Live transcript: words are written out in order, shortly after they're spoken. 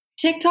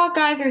TikTok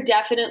guys are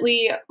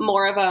definitely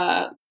more of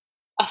a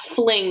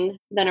fling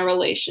than a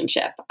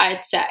relationship,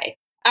 I'd say.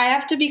 I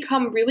have to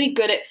become really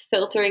good at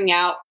filtering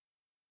out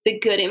the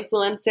good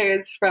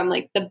influencers from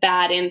like the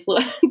bad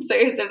influencers,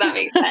 if that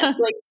makes sense.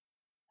 Like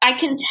I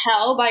can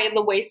tell by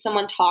the way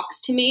someone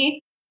talks to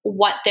me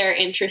what they're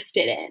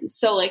interested in.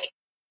 So like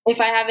if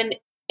I have an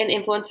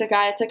influencer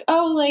guy, it's like,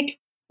 oh, like,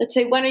 let's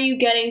say, when are you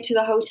getting to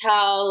the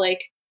hotel?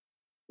 Like,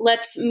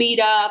 let's meet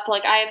up.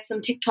 Like, I have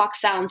some TikTok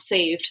sounds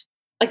saved.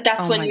 Like,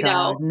 that's when you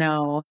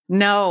know.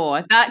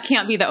 No, that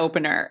can't be the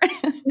opener.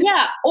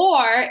 Yeah.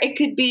 Or it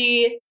could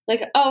be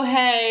like, oh,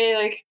 hey,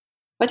 like,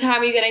 what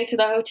time are you getting to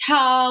the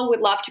hotel? Would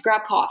love to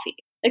grab coffee.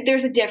 Like,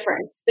 there's a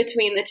difference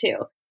between the two.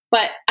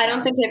 But I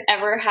don't think I've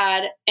ever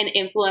had an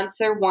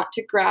influencer want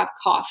to grab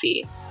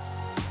coffee.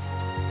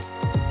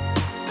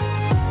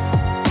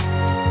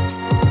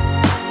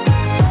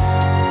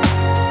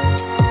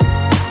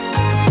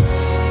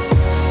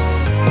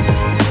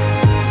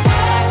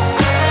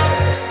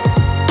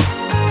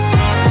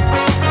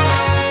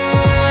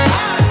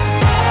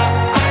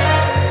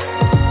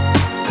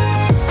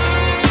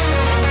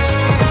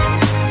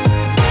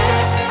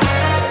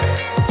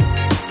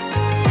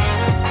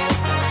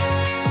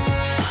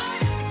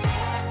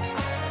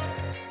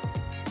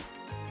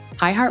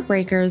 Hi,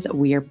 Heartbreakers.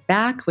 We are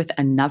back with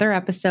another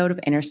episode of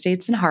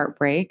Interstates and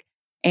Heartbreak.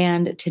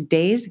 And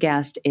today's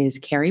guest is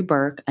Carrie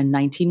Burke, a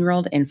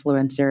 19-year-old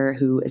influencer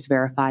who is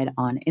verified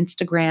on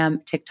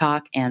Instagram,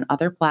 TikTok, and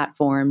other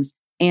platforms.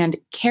 And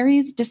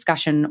Carrie's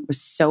discussion was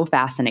so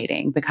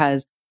fascinating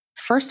because,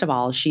 first of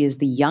all, she is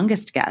the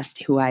youngest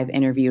guest who I've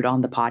interviewed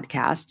on the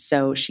podcast.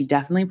 So she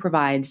definitely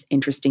provides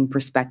interesting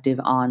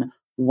perspective on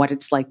what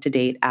it's like to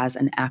date as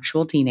an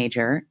actual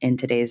teenager in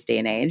today's day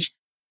and age.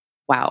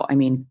 Wow. I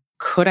mean,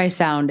 could I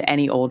sound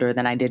any older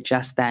than I did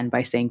just then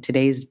by saying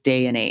today's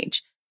day and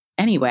age?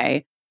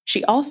 Anyway,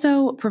 she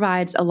also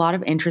provides a lot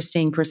of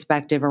interesting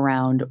perspective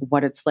around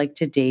what it's like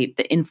to date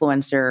the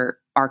influencer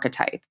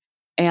archetype.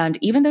 And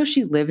even though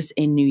she lives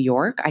in New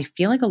York, I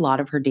feel like a lot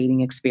of her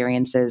dating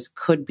experiences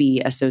could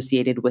be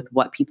associated with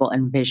what people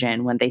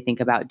envision when they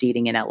think about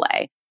dating in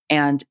LA.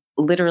 And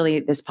literally,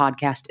 this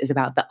podcast is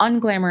about the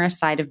unglamorous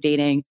side of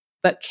dating,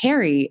 but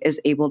Carrie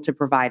is able to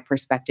provide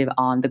perspective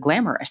on the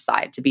glamorous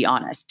side, to be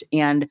honest.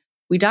 And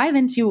we dive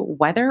into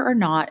whether or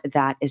not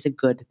that is a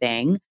good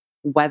thing,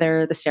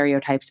 whether the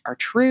stereotypes are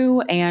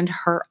true, and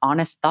her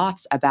honest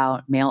thoughts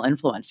about male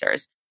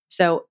influencers.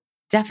 So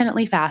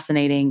definitely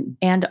fascinating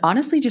and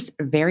honestly just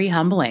very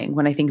humbling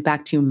when I think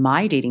back to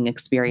my dating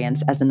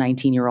experience as a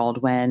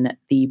 19-year-old when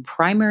the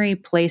primary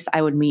place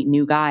I would meet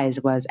new guys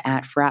was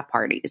at frat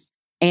parties.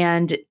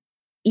 And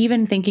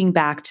even thinking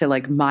back to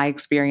like my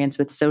experience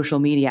with social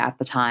media at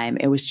the time,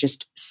 it was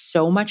just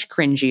so much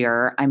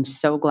cringier. I'm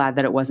so glad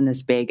that it wasn't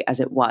as big as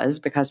it was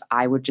because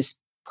I would just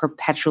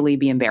perpetually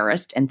be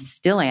embarrassed and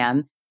still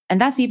am.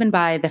 And that's even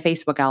by the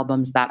Facebook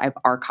albums that I've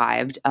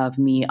archived of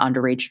me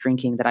underage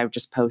drinking that I would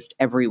just post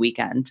every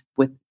weekend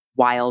with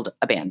wild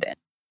abandon.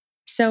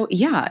 So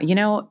yeah,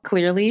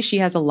 clearly she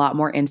has a lot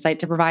more insight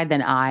to provide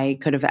than I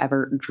could have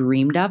ever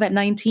dreamed of at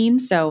 19.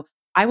 So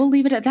I will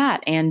leave it at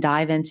that and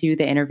dive into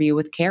the interview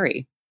with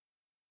Carrie.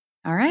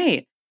 All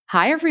right.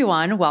 Hi,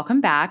 everyone.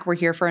 Welcome back. We're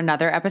here for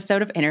another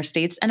episode of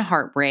Interstates and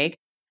Heartbreak.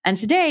 And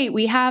today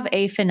we have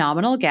a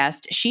phenomenal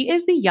guest. She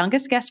is the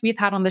youngest guest we've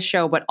had on the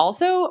show, but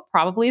also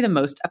probably the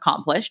most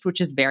accomplished,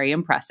 which is very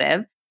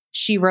impressive.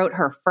 She wrote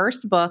her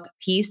first book,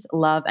 Peace,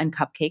 Love, and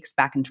Cupcakes,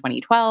 back in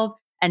 2012,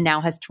 and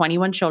now has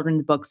 21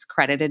 children's books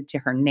credited to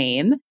her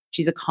name.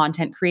 She's a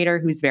content creator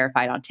who's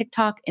verified on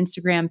TikTok,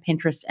 Instagram,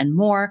 Pinterest, and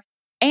more.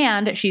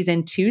 And she's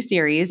in 2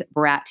 series,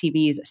 Brat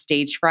TV's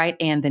Stage Fright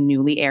and the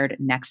newly aired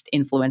Next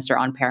Influencer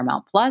on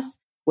Paramount Plus,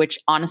 which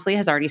honestly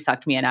has already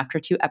sucked me in after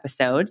 2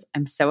 episodes.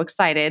 I'm so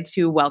excited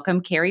to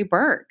welcome Carrie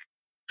Burke.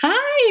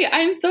 Hi,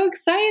 I'm so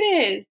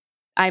excited.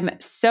 I'm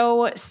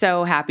so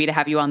happy to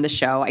have you on the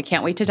show. I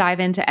can't wait to dive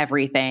into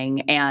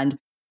everything. And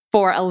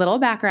for a little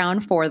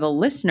background for the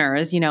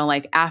listeners,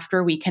 like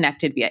after we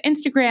connected via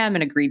Instagram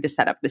and agreed to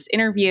set up this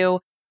interview,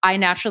 I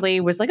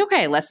naturally was like,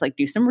 okay, let's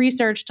do some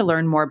research to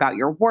learn more about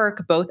your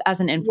work, both as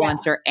an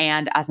influencer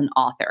and as an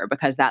author,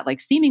 because that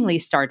seemingly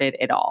started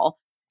it all.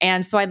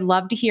 And so I'd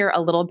love to hear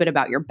a little bit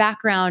about your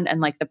background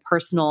and the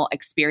personal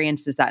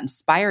experiences that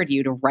inspired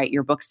you to write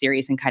your book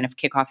series and kind of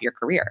kick off your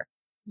career.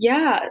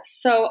 Yeah.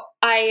 So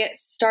I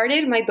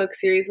started my book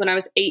series when I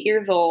was 8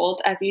 years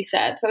old, as you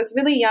said. So I was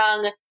really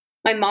young.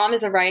 My mom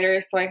is a writer,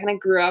 so I kind of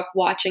grew up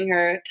watching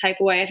her type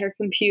away at her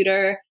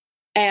computer.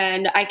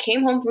 And I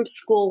came home from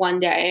school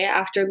one day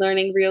after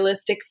learning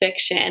realistic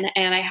fiction,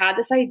 and I had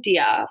this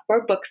idea for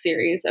a book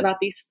series about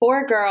these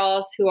 4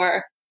 girls who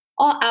are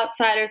all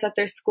outsiders at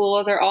their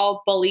school. They're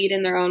all bullied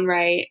in their own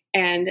right,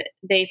 and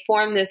they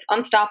form this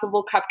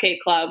unstoppable cupcake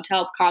club to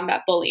help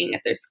combat bullying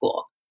at their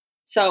school.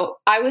 So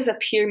I was a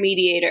peer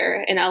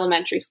mediator in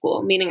elementary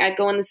school, meaning I'd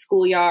go in the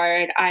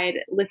schoolyard, I'd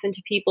listen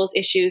to people's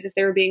issues if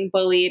they were being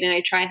bullied, and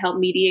I'd try and help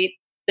mediate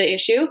the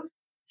issue.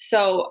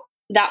 So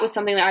that was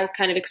something that I was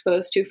kind of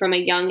exposed to from a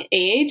young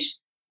age.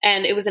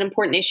 And it was an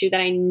important issue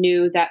that I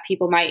knew that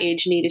people my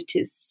age needed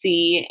to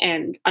see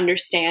and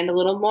understand a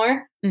little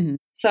more. Mhm.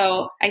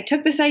 So I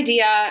took this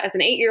idea as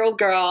an 8-year-old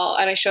girl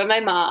and I showed my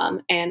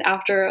mom. And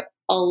after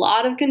a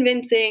lot of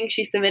convincing,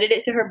 she submitted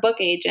it to her book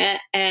agent.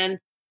 And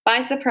by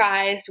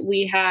surprise,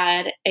 we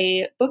had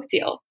a book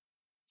deal.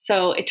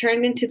 So it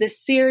turned into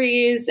this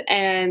series,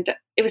 and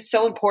it was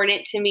so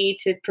important to me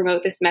to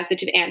promote this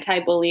message of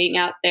anti-bullying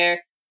out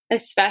there,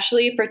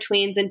 especially for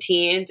tweens and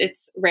teens.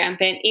 It's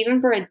rampant, even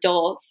for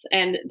adults.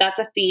 And that's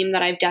a theme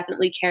that I've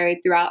definitely carried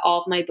throughout all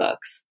of my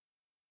books.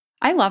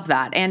 I love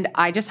that. And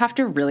I just have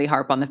to really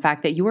harp on the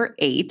fact that you were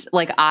 8.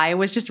 Like, I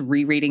was just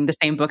rereading the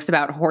same books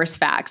about horse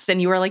facts,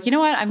 and you were like, you know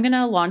what? I'm going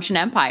to launch an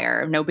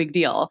empire. No big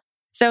deal.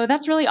 So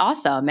that's really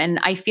awesome. And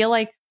I feel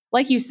like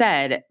you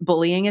said,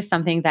 bullying is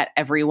something that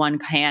everyone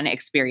can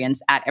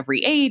experience at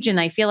every age. And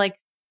I feel like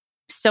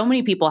so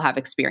many people have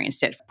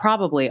experienced it,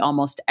 probably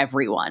almost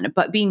everyone.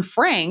 But being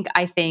frank,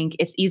 I think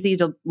it's easy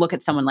to look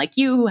at someone like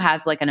you who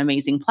has like an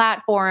amazing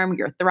platform,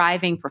 you're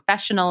thriving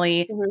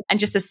professionally, and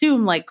just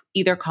assume like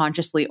either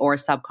consciously or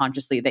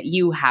subconsciously that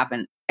you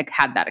haven't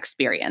had that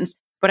experience.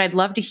 But I'd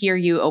love to hear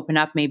you open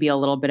up maybe a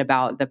little bit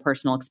about the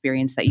personal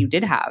experience that you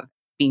did have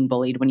being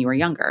bullied when you were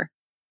younger.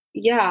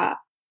 Yeah.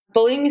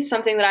 Bullying is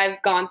something that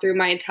I've gone through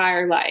my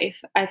entire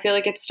life. I feel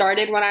like it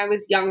started when I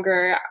was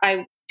younger.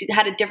 I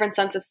had a different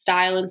sense of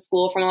style in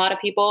school from a lot of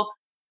people.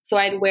 So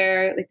I'd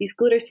wear like these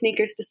glitter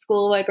sneakers to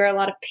school. I'd wear a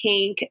lot of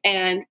pink.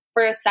 And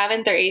for a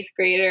 7th or 8th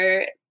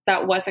grader,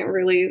 that wasn't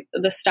really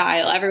the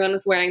style. Everyone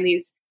was wearing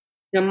these,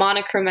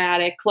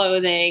 monochromatic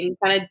clothing,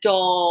 kind of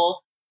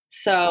dull.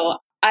 So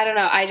I don't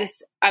know.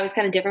 I was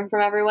kind of different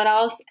from everyone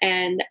else.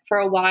 And for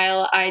a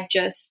while, I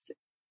just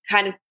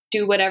kind of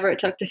do whatever it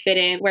took to fit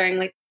in, wearing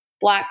like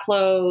black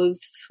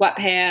clothes,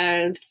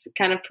 sweatpants,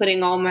 kind of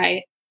putting all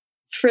my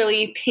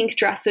frilly pink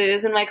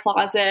dresses in my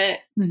closet.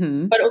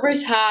 But over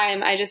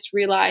time, I just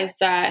realized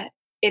that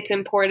it's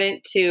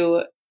important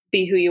to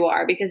be who you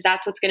are, because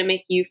that's what's going to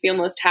make you feel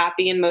most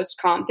happy and most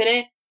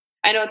confident.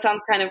 I know it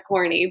sounds kind of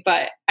corny,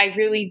 but I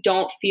really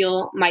don't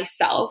feel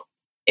myself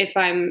if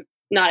I'm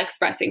not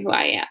expressing who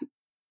I am.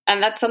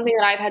 And that's something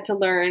that I've had to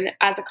learn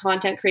as a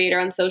content creator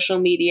on social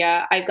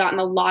media. I've gotten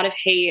a lot of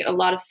hate, a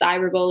lot of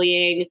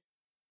cyberbullying,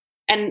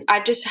 and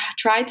I've just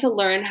tried to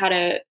learn how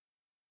to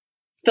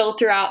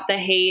filter out the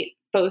hate,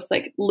 both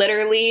like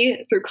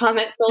literally through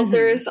comment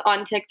filters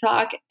on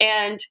TikTok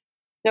and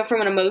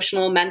from an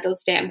emotional, mental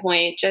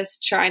standpoint,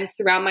 just trying to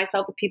surround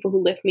myself with people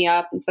who lift me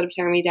up instead of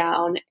tearing me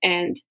down,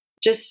 and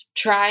just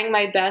trying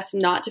my best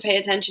not to pay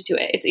attention to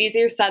it. It's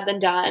easier said than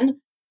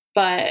done,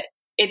 but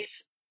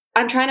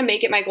I'm trying to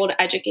make it my goal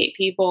to educate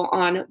people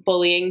on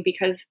bullying,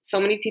 because so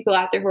many people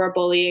out there who are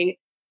bullying,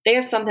 they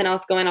have something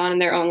else going on in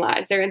their own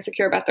lives. They're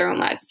insecure about their own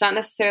lives. It's not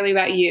necessarily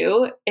about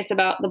you. It's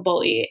about the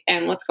bully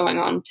and what's going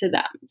on to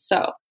them.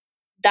 So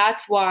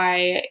that's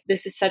why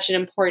this is such an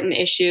important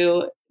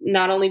issue,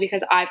 not only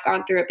because I've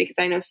gone through it, because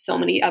I know so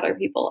many other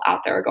people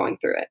out there are going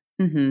through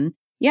it.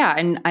 Yeah.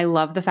 And I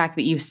love the fact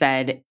that you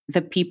said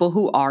the people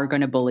who are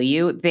going to bully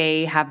you,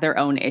 they have their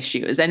own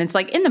issues. And it's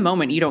like in the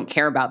moment, you don't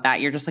care about that.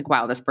 You're just like,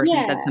 wow, this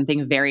person said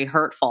something very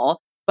hurtful.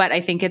 But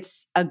I think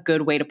it's a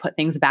good way to put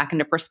things back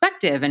into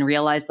perspective and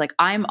realize like,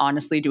 I'm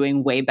honestly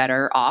doing way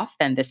better off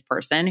than this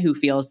person who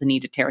feels the need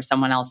to tear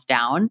someone else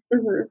down.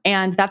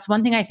 And that's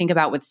one thing I think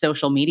about with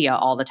social media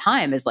all the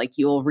time is like,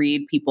 you'll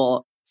read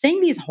people saying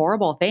these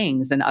horrible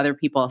things in other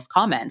people's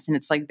comments. And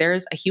it's like,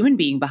 there's a human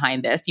being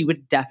behind this. You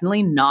would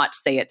definitely not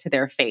say it to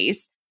their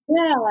face.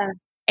 Yeah.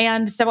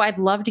 And so I'd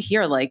love to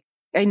hear, like,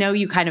 I know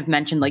you kind of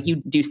mentioned like you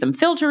do some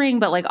filtering,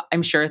 but like,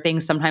 I'm sure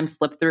things sometimes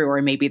slip through,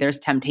 or maybe there's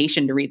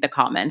temptation to read the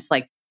comments.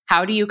 Like,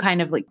 how do you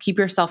kind of like keep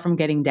yourself from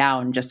getting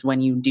down just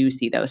when you do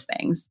see those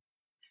things?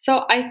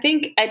 So I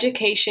think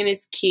education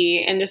is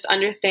key, and just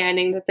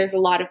understanding that there's a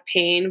lot of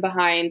pain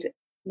behind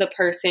the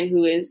person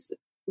who is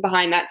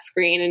behind that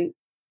screen and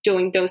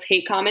doing those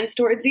hate comments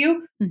towards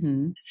you.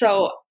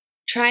 So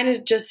trying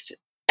to just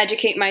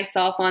educate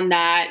myself on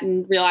that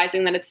and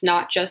realizing that it's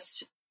not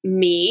just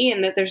me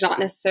and that there's not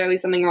necessarily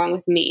something wrong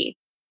with me.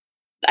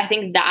 I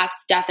think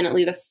that's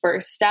definitely the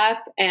first step.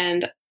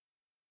 And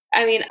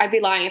I mean, I'd be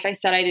lying if I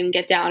said I didn't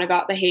get down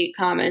about the hate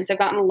comments. I've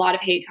gotten a lot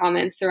of hate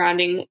comments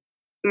surrounding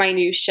my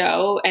new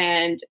show,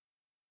 and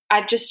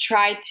I've just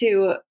tried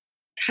to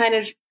kind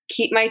of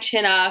keep my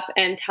chin up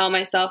and tell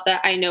myself that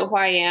I know who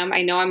I am.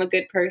 I know I'm a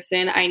good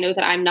person. I know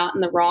that I'm not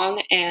in the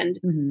wrong, and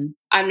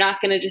I'm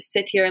not going to just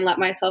sit here and let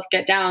myself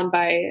get down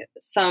by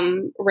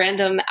some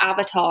random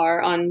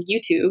avatar on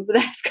YouTube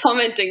that's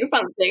commenting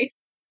something.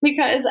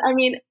 Because I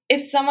mean,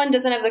 if someone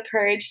doesn't have the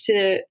courage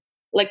to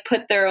like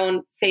put their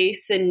own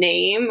face and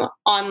name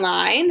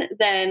online,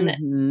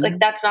 then like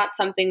that's not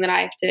something that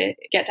I have to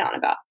get down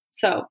about.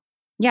 So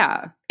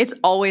yeah, it's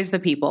always the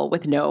people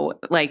with no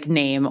like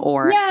name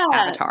or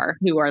avatar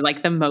who are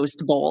like the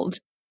most bold.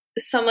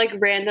 Some like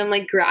random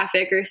like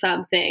graphic or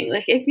something.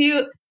 Like I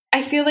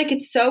feel like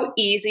it's so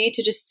easy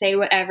to just say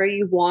whatever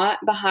you want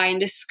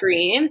behind a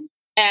screen.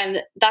 And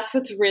that's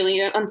what's really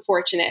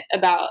unfortunate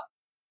about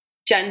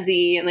Gen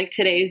Z and like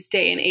today's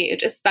day and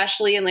age,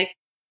 especially in like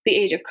the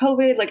age of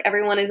COVID. Like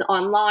everyone is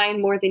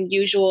online more than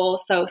usual.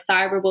 So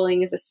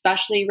cyberbullying is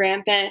especially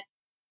rampant.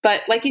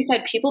 But like you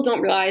said, people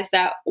don't realize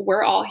that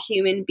we're all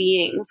human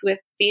beings with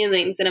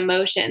feelings and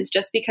emotions.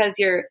 Just because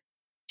you're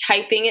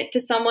typing it to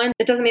someone,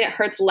 it doesn't mean it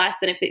hurts less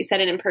than if you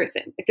said it in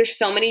person. Like there's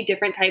so many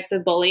different types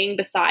of bullying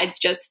besides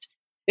just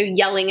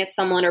yelling at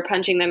someone or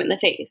punching them in the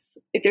face.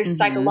 Like there's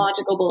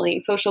psychological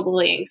bullying, social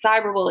bullying,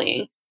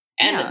 cyberbullying.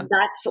 And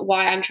that's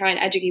why I'm trying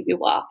to educate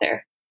people out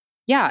there.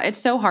 Yeah, it's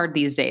so hard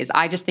these days.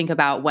 I just think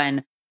about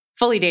when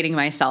fully dating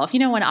myself,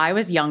 when I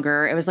was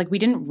younger, it was like we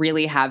didn't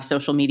really have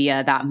social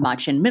media that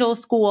much in middle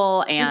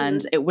school.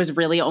 And it was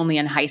really only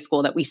in high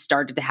school that we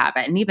started to have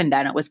it. And even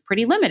then it was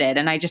pretty limited.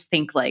 And I just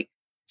think like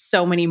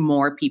so many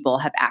more people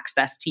have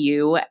access to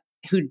you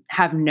who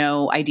have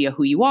no idea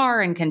who you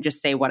are and can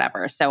just say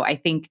whatever. So I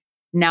think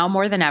now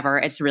more than ever,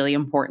 it's really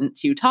important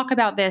to talk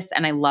about this.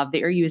 And I love that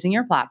you're using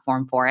your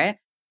platform for it.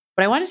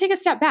 But I want to take a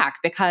step back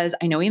because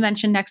I know you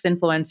mentioned Next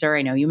Influencer.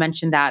 I know you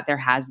mentioned that there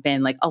has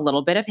been like a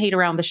little bit of hate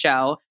around the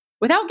show.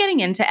 Without getting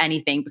into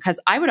anything, because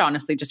I would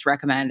honestly just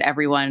recommend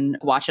everyone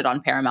watch it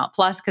on Paramount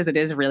Plus because it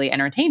is really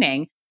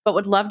entertaining, but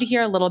would love to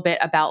hear a little bit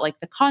about like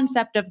the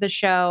concept of the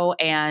show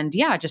and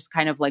just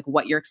kind of like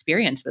what your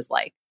experience was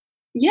like.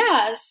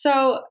 Yeah.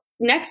 So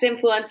Next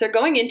Influencer,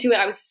 going into it,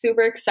 I was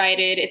super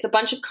excited. It's a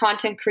bunch of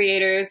content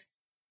creators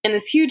in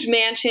this huge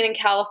mansion in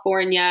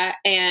California.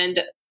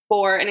 And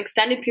for an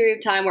extended period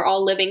of time, we're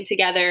all living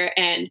together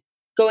and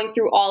going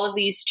through all of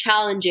these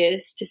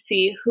challenges to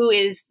see who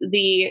is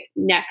the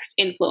next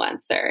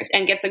influencer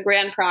and gets a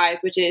grand prize,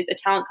 which is a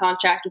talent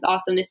contract with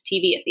Awesomeness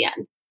TV at the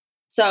end.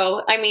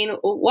 So, I mean,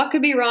 what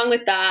could be wrong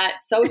with that?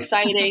 So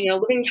exciting,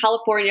 living in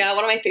California,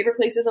 one of my favorite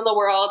places in the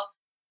world.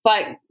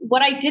 But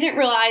what I didn't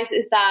realize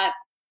is that,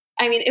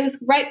 I mean, it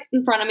was right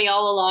in front of me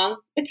all along.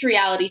 It's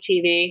reality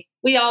TV.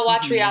 We all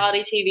watch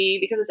reality TV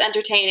because it's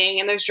entertaining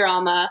and there's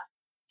drama.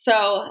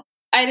 So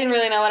I didn't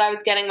really know what I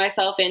was getting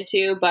myself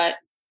into, but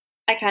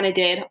I kind of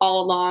did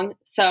all along.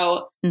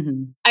 So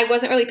I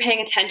wasn't really paying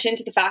attention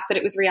to the fact that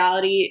it was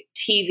reality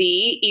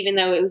TV, even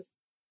though it was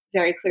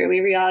very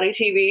clearly reality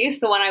TV.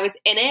 So when I was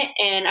in it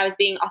and I was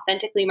being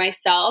authentically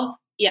myself,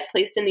 yet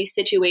placed in these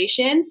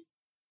situations,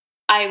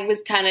 I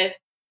was kind of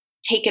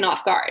taken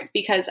off guard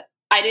because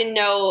I didn't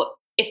know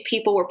if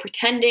people were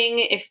pretending,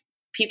 if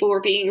people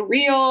were being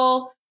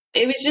real.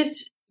 It was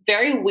just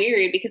very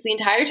weird because the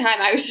entire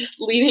time I was just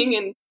leading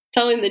and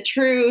telling the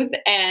truth.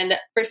 And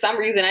for some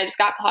reason, I just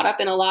got caught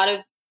up in a lot of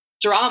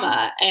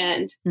drama.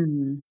 And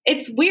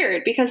it's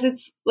weird because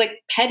it's like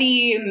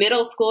petty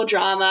middle school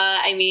drama.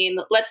 I mean,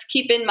 let's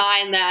keep in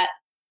mind that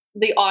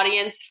the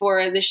audience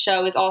for the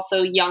show is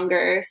also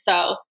younger.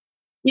 So,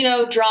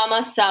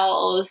 drama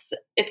sells.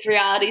 It's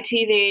reality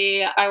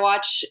TV. I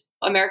watch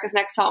America's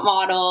Next Top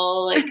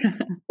Model, like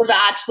The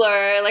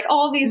Bachelor, like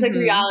all these like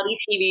reality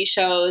TV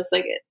shows.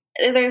 Like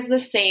there's the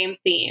same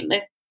theme.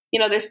 Like,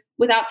 there's,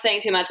 without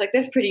saying too much, like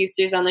there's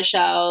producers on the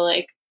show,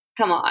 like,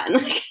 come on.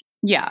 Like,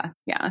 yeah.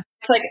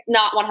 It's like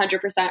not 100%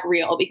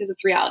 real because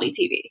it's reality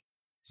TV.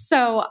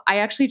 So I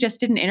actually just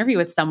did an interview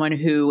with someone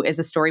who is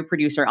a story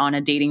producer on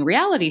a dating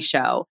reality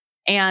show.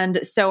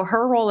 And so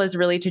her role is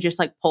really to just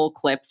like pull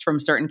clips from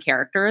certain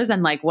characters.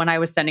 And like when I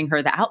was sending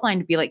her the outline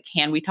to be like,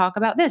 can we talk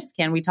about this?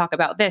 Can we talk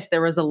about this?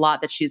 There was a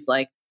lot that she's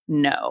like,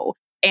 no.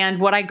 And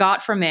what I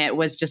got from it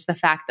was just the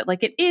fact that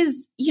like it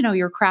is,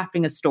 you're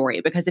crafting a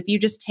story, because if you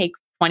just take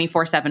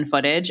 24/7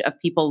 footage of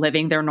people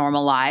living their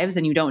normal lives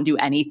and you don't do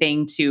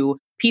anything to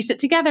piece it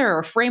together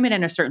or frame it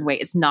in a certain way,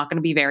 it's not going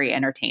to be very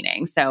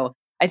entertaining. So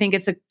I think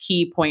it's a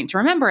key point to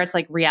remember. It's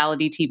like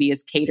reality TV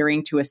is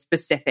catering to a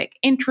specific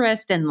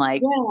interest and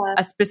like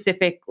a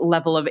specific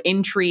level of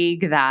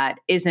intrigue that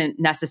isn't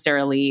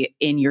necessarily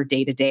in your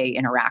day-to-day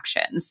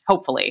interactions.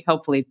 Hopefully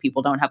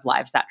people don't have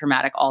lives that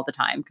dramatic all the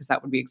time, because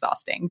that would be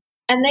exhausting.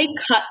 And they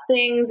cut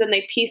things and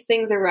they piece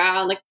things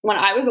around. Like when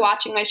I was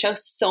watching my show,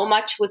 so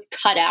much was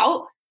cut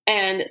out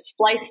and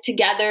spliced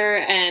together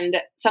and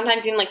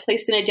sometimes even like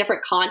placed in a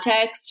different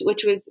context,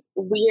 which was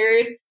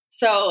weird.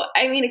 So,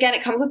 I mean, again,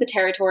 it comes with the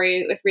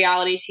territory with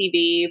reality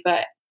TV,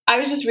 but I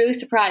was just really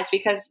surprised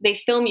because they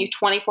film you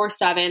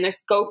 24/7.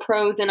 There's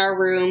GoPros in our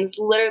rooms,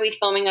 literally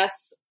filming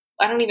us.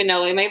 I don't even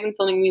know. They might have been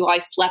filming me while I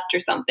slept or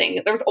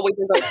something. There was always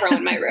a GoPro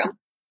in my room.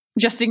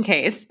 Just in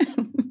case.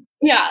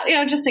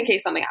 Yeah, just in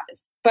case something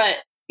happens. But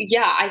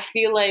yeah, I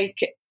feel like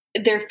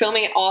they're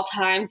filming at all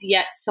times,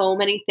 yet so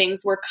many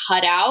things were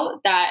cut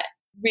out that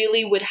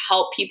really would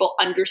help people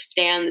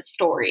understand the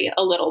story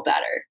a little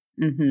better.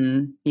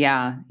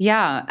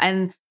 Yeah.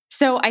 And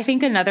so I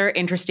think another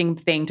interesting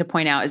thing to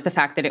point out is the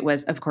fact that it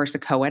was, of course, a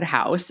co-ed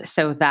house.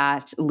 So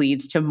that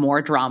leads to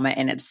more drama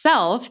in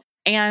itself.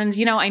 And,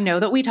 I know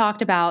that we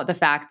talked about the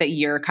fact that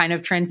you're kind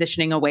of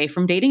transitioning away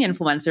from dating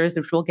influencers,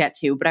 which we'll get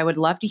to, but I would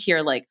love to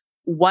hear like,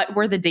 what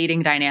were the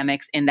dating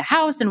dynamics in the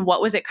house and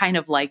what was it kind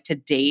of like to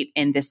date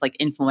in this like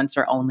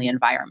influencer only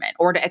environment,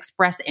 or to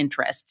express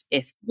interest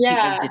if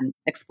people didn't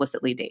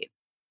explicitly date?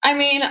 I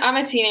mean, I'm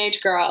a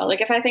teenage girl.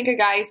 Like if I think a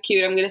guy is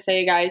cute, I'm going to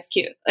say a guy is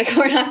cute. Like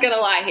we're not going to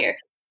lie here.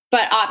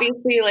 But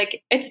obviously,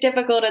 like, it's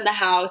difficult in the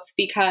house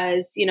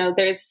because, you know,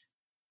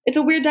 it's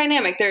a weird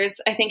dynamic. There's,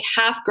 I think,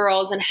 half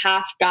girls and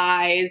half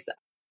guys.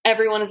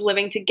 Everyone is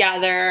living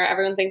together.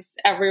 Everyone thinks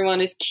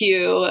everyone is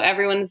cute.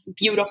 Everyone's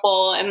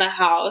beautiful in the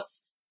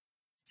house.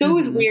 So it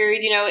was weird.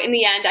 You know, in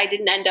the end, I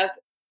didn't end up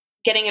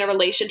getting in a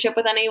relationship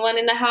with anyone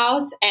in the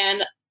house.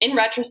 And in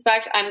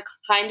retrospect, I'm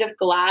kind of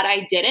glad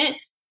I didn't,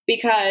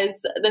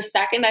 because the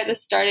second I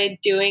just started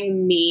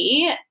doing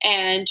me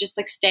and just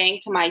like staying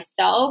to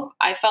myself,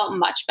 I felt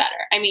much better.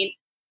 I mean,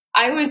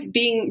 I was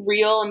being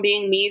real and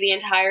being me the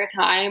entire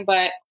time,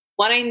 but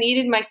when I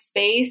needed my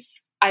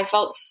space, I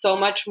felt so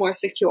much more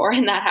secure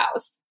in that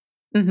house.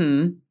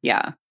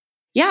 Yeah.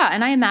 Yeah.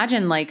 And I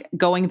imagine like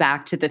going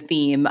back to the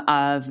theme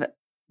of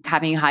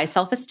having high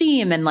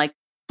self-esteem and like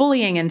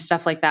bullying and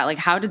stuff like that, like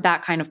how did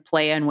that kind of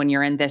play in when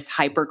you're in this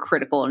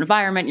hypercritical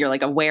environment? You're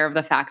like aware of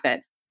the fact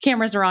that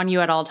cameras are on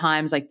you at all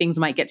times, like things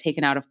might get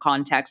taken out of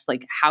context.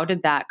 Like how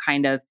did that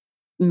kind of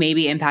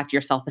maybe impact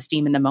your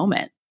self-esteem in the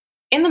moment?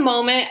 In the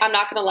moment, I'm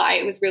not going to lie,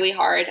 it was really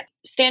hard.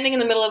 Standing in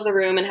the middle of the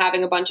room and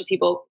having a bunch of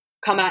people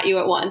come at you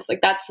at once,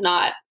 like that's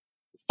not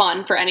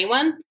fun for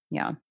anyone.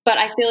 Yeah. But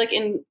I feel like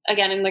in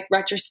like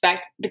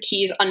retrospect, the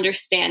key is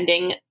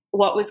understanding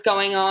what was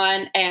going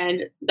on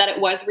and that it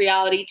was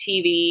reality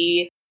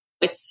TV.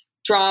 It's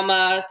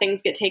drama.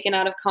 Things get taken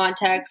out of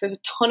context. There's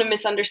a ton of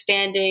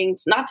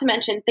misunderstandings, not to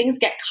mention things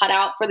get cut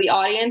out for the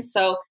audience.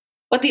 So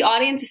what the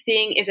audience is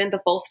seeing isn't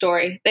the full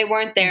story. They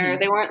weren't there.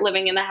 They weren't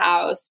living in the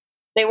house.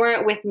 They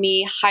weren't with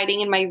me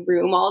hiding in my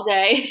room all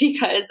day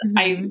because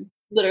I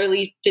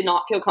literally did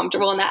not feel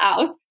comfortable in that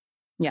house.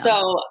 Yeah.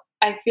 So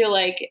I feel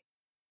like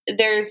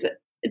there's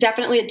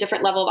definitely a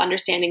different level of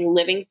understanding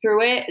living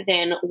through it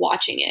than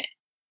watching it.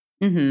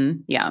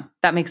 Yeah,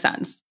 that makes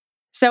sense.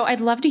 So I'd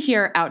love to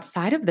hear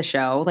outside of the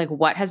show, like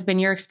what has been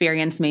your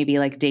experience maybe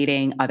like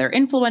dating other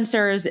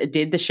influencers?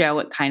 Did the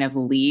show kind of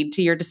lead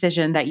to your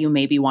decision that you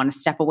maybe want to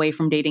step away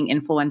from dating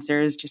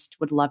influencers? Just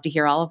would love to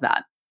hear all of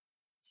that.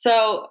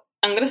 So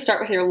I'm going to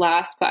start with your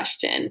last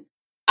question.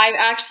 I've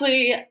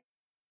actually,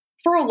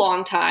 for a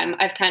long time,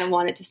 I've kind of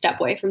wanted to step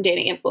away from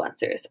dating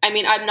influencers. I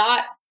mean, I'm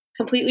not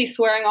completely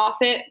swearing off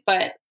it,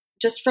 but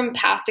just from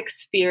past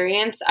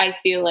experience, I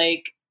feel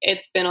like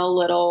it's been a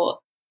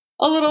little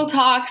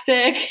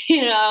toxic,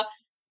 you know.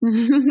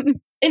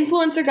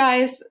 Influencer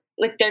guys,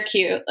 like they're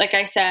cute. Like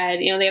I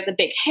said, you know, they have the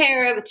big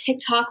hair, the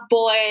TikTok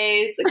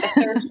boys, like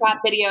the thirst trap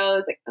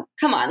videos. Like, oh,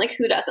 come on, like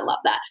who doesn't love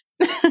that?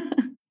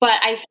 But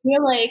I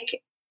feel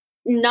like,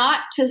 not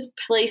to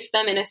place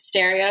them in a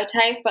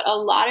stereotype, but a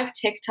lot of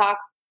TikTok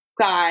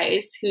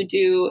guys who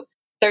do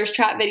thirst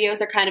trap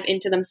videos are kind of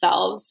into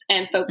themselves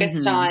and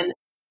focused on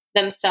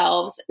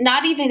themselves,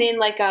 not even in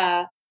like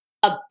a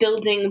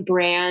building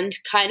brand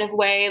kind of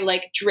way,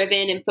 like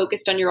driven and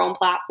focused on your own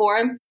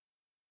platform,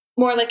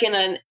 more like in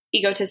an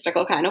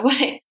egotistical kind of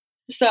way.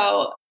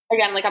 So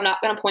again, like I'm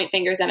not going to point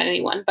fingers at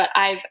anyone, but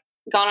I've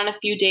gone on a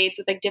few dates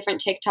with like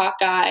different TikTok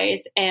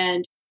guys,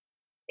 and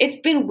it's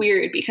been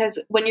weird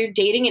because when you're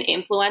dating an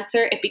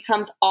influencer, it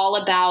becomes all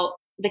about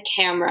the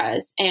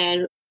cameras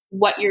and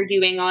what you're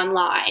doing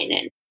online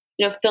and,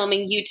 you know,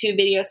 filming YouTube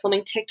videos,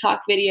 filming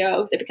TikTok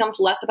videos. It becomes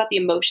less about the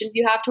emotions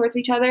you have towards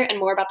each other and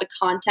more about the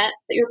content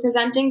that you're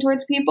presenting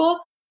towards people,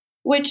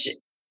 which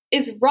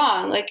is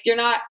wrong. Like, you're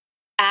not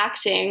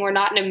acting. We're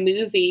not in a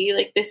movie.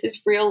 Like, this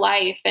is real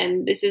life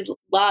and this is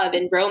love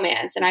and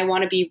romance. And I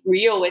want to be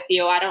real with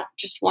you. I don't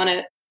just want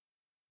to,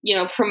 you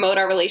know, promote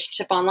our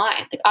relationship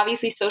online. Like,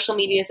 obviously social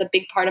media is a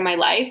big part of my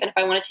life. And if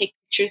I want to take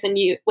pictures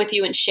with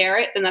you and share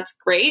it, then that's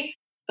great.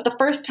 But the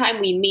first time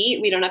we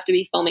meet, we don't have to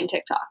be filming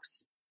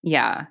TikToks.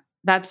 Yeah,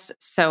 that's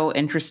so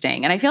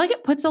interesting. And I feel like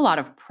it puts a lot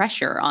of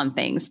pressure on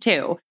things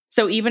too.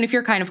 So even if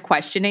you're kind of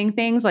questioning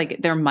things, like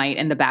there might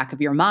in the back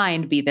of your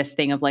mind be this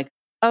thing of like,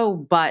 oh,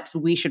 but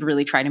we should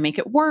really try to make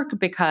it work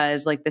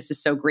because like this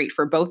is so great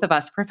for both of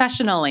us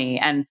professionally.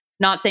 And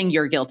not saying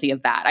you're guilty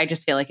of that. I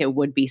just feel like it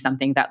would be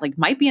something that like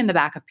might be in the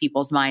back of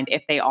people's mind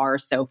if they are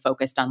so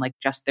focused on like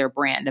just their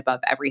brand above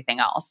everything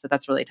else. So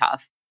that's really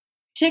tough.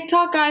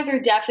 TikTok guys are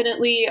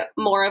definitely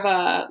more of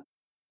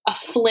a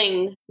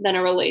fling than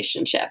a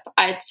relationship,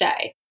 I'd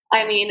say.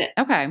 I mean,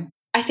 okay.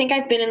 I think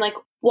I've been in like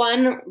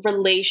one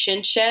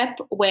relationship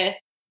with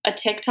a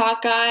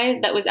TikTok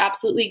guy that was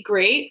absolutely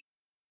great,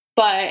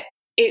 but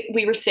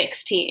we were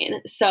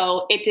 16.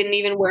 So it didn't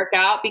even work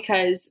out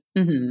because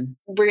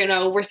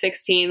we're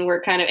 16.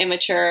 We're kind of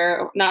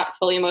immature, not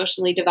fully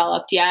emotionally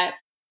developed yet.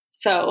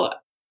 So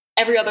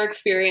every other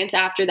experience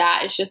after that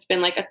has just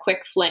been like a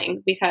quick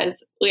fling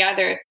because we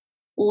either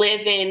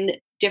live in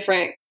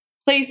different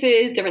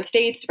places, different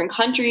states, different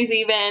countries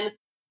even,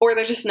 or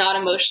they're just not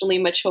emotionally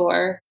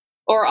mature,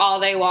 or all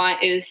they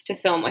want is to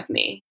film with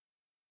me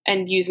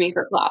and use me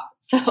for clout.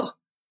 So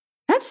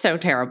that's so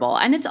terrible.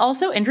 And it's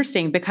also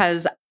interesting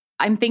because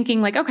I'm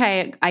thinking like,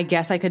 okay, I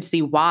guess I could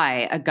see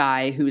why a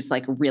guy who's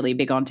like really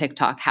big on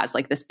TikTok has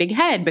like this big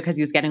head because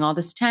he's getting all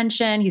this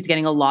attention. He's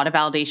getting a lot of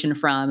validation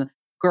from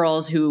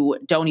girls who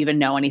don't even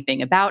know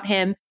anything about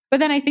him. But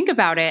then I think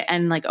about it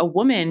and like a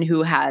woman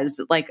who has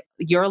like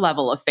your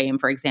level of fame,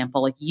 for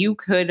example, like you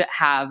could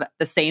have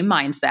the same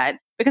mindset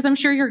because I'm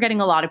sure you're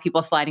getting a lot of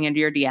people sliding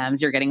into your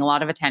DMs, you're getting a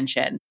lot of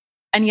attention.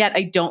 And yet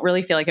I don't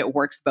really feel like it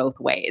works both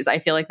ways. I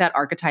feel like that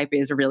archetype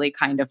is really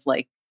kind of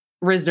like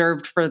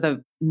reserved for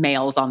the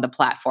males on the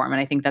platform. And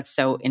I think that's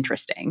so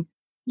interesting.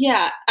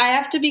 Yeah, I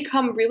have to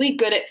become really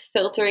good at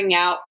filtering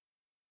out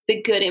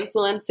the good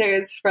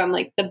influencers from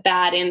like the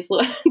bad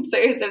influencers,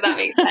 if that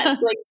makes sense.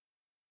 Like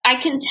I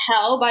can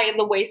tell by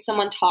the way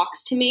someone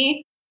talks to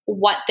me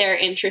what they're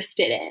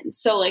interested in.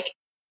 So like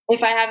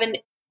if I have an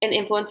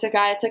influencer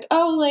guy, it's like,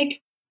 oh,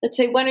 like, let's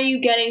say, when are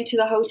you getting to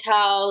the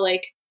hotel?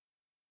 Like,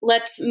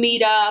 let's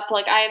meet up.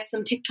 Like, I have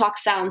some TikTok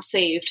sounds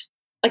saved.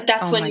 Like,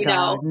 that's when you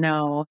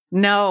know.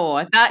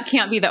 No, that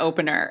can't be the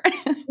opener.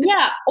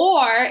 Yeah.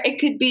 Or it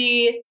could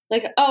be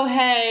like, oh,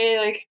 hey,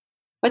 like,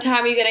 what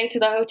time are you getting to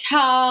the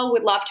hotel?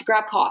 Would love to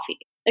grab coffee.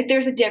 Like,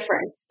 there's a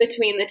difference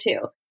between the two.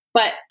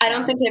 But I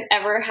don't think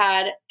I've ever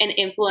had an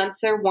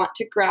influencer want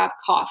to grab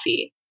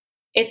coffee.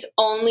 It's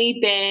only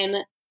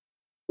been,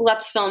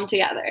 let's film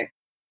together,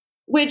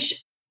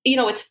 which, you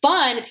know, it's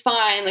fun. It's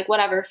fine. Like,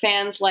 whatever.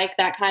 Fans like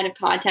that kind of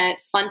content.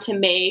 It's fun to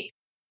make.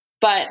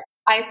 But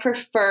I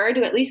prefer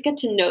to at least get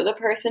to know the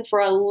person for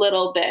a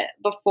little bit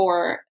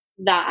before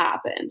that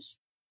happens.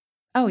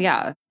 Oh,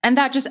 yeah. And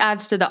that just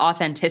adds to the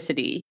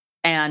authenticity.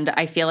 And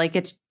I feel like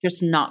it's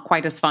just not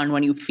quite as fun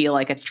when you feel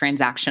like it's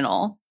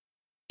transactional.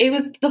 It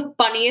was the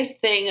funniest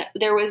thing.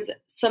 There was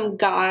some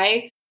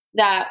guy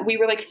that we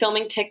were like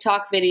filming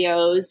TikTok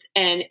videos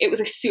and it was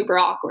like super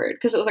awkward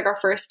because it was like our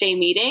first day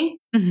meeting.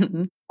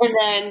 Mm-hmm. And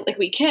then like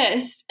we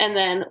kissed and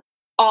then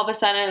all of a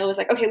sudden it was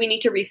like, okay, we need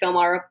to refilm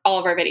all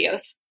of our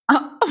videos.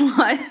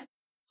 What?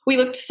 We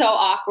looked so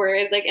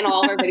awkward like in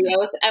all of our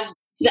videos. And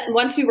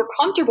once we were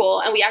comfortable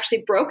and we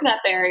actually broke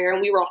that barrier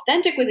and we were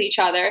authentic with each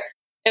other,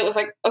 it was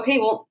like, okay,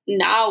 well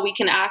now we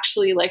can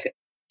actually like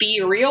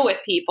be real with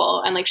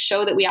people and like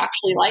show that we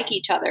actually like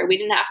each other. We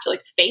didn't have to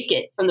like fake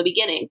it from the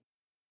beginning.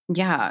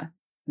 Yeah.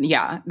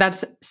 Yeah.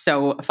 That's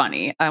so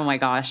funny. Oh my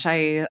gosh.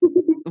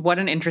 What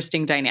an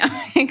interesting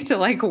dynamic to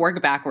like work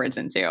backwards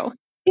into.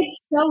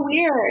 It's so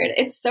weird.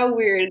 It's so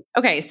weird.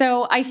 Okay.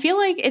 So I feel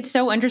like it's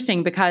so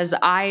interesting because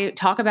I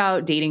talk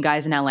about dating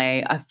guys in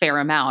LA a fair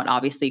amount,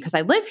 obviously, because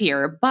I live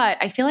here, but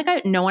I feel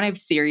like no one I've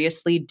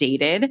seriously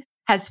dated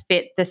has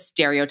fit the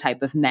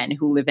stereotype of men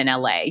who live in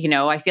LA. You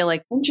know, I feel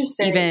like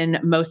even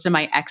most of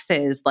my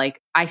exes,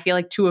 like I feel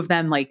like two of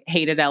them like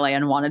hated LA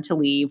and wanted to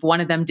leave. One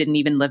of them didn't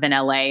even live in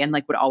LA and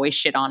like would always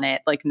shit on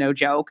it, like no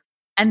joke.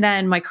 And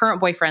then my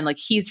current boyfriend, like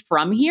he's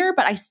from here,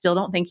 but I still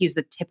don't think he's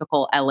the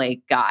typical LA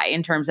guy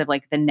in terms of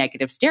like the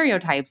negative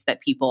stereotypes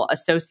that people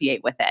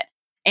associate with it.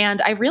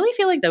 And I really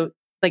feel like the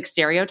like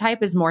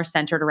stereotype is more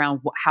centered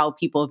around how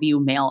people view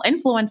male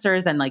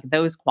influencers and like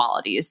those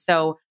qualities.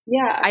 So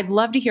yeah, I'd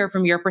love to hear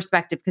from your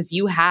perspective because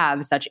you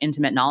have such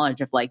intimate knowledge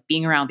of like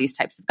being around these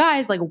types of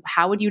guys. Like,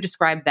 how would you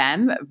describe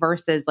them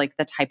versus like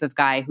the type of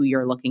guy who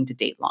you're looking to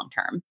date long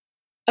term?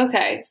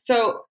 Okay,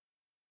 so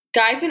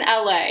guys in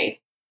LA,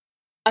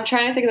 I'm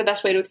trying to think of the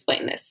best way to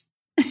explain this.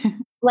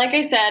 Like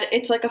I said,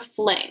 it's like a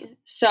fling.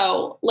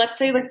 So let's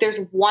say like there's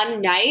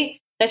one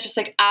night that's just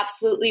like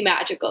absolutely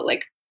magical.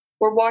 Like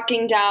we're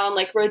walking down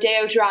like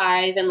Rodeo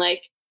Drive and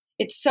like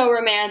it's so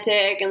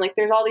romantic and like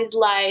there's all these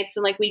lights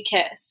and like we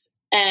kiss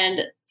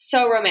and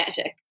so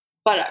romantic,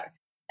 whatever.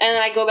 And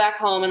then I go back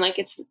home and like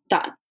it's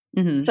done.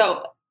 Mm-hmm.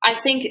 So I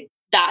think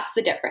that's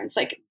the difference.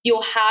 Like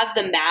you'll have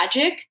the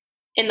magic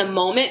in the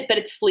moment, but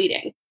it's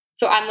fleeting.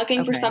 So I'm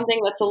looking for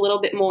something that's a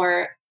little bit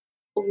more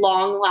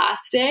long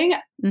lasting,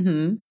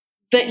 mm-hmm.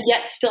 but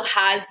yet still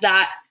has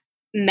that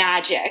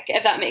magic,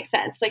 if that makes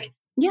sense. Like,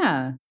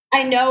 yeah,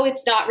 I know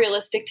it's not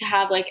realistic to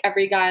have like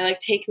every guy like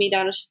take me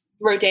down a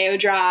Rodeo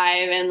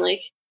Drive and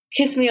like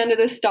kiss me under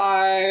the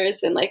stars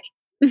and like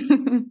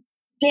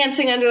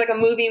dancing under like a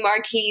movie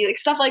marquee, like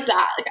stuff like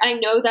that. Like I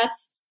know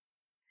that's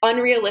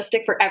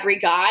unrealistic for every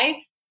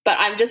guy, but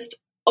I'm just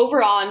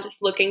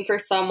looking for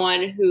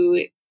someone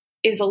who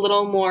is a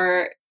little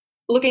more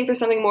looking for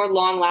something more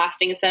long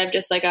lasting instead of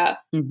just like a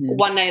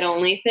one night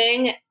only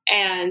thing.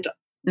 And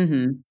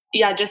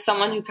yeah, just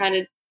someone who kind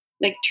of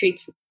like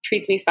treats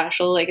me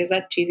special. Like, is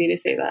that cheesy to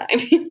say that? I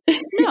mean,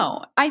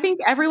 no, I think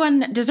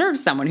everyone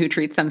deserves someone who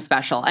treats them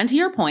special. And to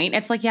your point,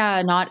 it's like,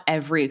 yeah, not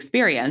every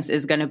experience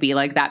is going to be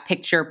like that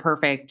picture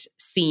perfect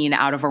scene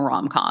out of a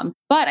rom-com.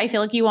 But I feel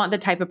like you want the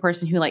type of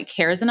person who like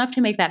cares enough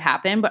to make that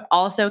happen, but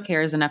also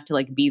cares enough to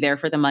like be there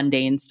for the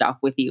mundane stuff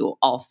with you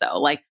also.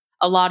 Like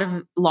a lot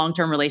of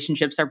long-term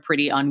relationships are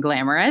pretty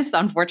unglamorous,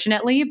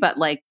 unfortunately, but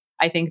like,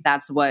 I think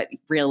that's what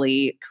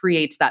really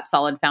creates that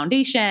solid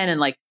foundation and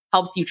like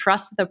helps you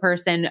trust the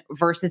person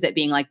versus it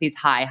being like these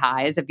high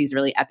highs of these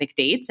really epic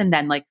dates. And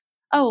then like,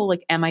 oh,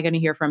 like, am I going to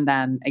hear from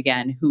them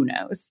again? Who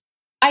knows?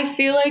 I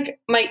feel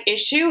like my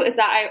issue is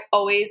that I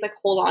always like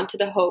hold on to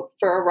the hope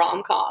for a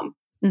rom-com.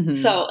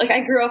 Mm-hmm. So like I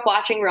grew up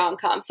watching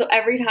rom-coms. So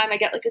every time I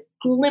get like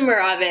a glimmer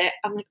of it,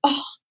 I'm like,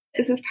 oh,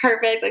 this is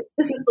perfect. Like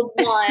this is the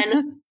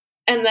one.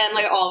 And then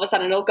like all of a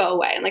sudden it'll go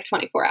away in like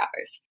 24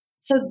 hours.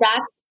 So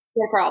that's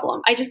no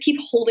problem. I just keep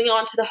holding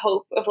on to the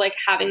hope of like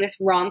having this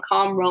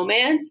rom-com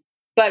romance,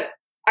 but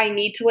I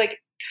need to like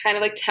kind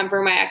of like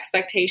temper my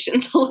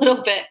expectations a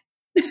little bit.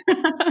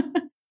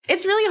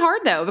 It's really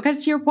hard though,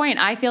 because to your point,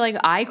 I feel like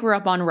I grew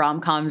up on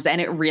rom-coms and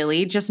it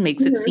really just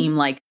makes it seem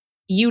like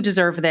you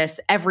deserve this.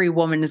 Every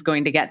woman is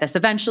going to get this.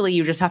 Eventually,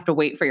 you just have to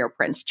wait for your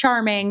Prince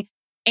Charming.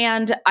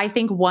 And I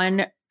think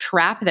one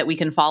trap that we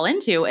can fall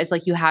into is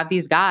like you have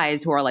these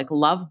guys who are like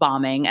love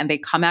bombing and they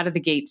come out of the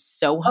gate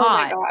so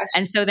hot.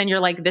 And so then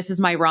you're like, this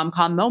is my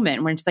rom-com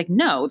moment. When it's like,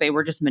 no, they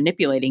were just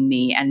manipulating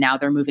me and now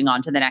they're moving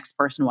on to the next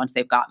person once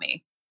they've got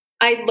me.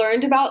 I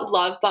learned about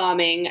love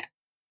bombing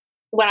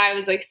when I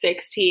was like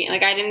 16.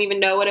 Like I didn't even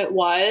know what it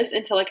was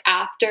until like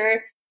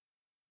after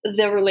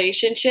the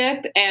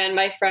relationship. And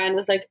my friend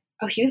was like,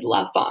 oh, he was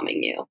love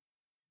bombing you.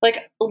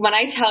 Like when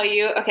I tell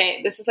you,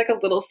 okay, this is like a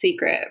little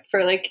secret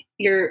for like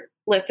your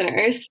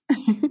listeners.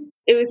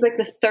 It was like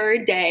the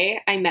third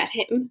day I met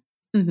him.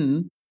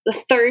 Mm-hmm.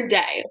 The third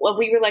day. Well,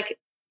 we were like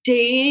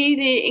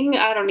dating.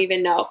 I don't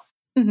even know.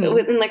 Mm-hmm.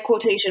 Within like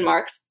quotation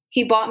marks.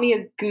 He bought me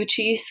a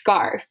Gucci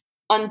scarf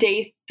on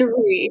day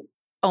 3.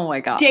 Oh my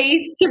God.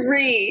 Day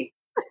 3.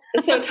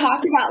 So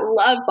talk about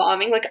love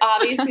bombing. Like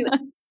obviously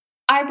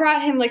I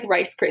brought him like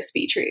Rice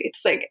Krispie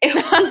treats. Like it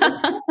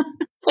was,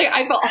 like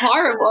I felt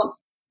horrible.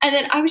 And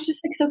then I was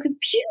just like so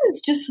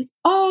confused. Just like,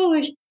 oh,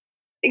 like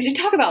you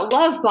talk about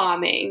love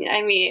bombing.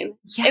 I mean,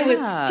 it was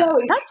so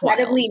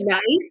incredibly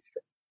nice,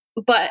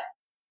 but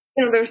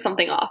you know, there was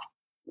something off.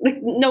 Like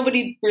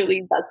nobody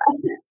really does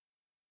that.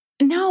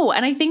 No.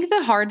 And I think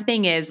the hard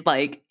thing is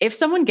like, if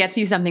someone gets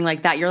you something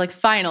like that, you're like,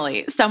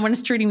 finally,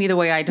 someone's treating me the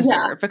way I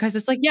deserve. Because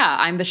it's like, yeah,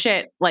 I'm the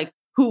shit. Like,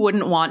 who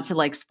wouldn't want to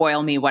like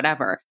spoil me,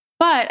 whatever.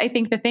 But I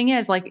think the thing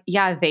is like,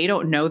 yeah, they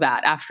don't know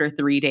that after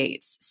 3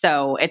 dates.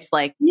 So it's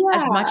like,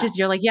 as much as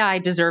you're like, yeah, I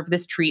deserve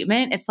this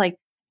treatment. It's like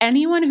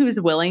anyone who's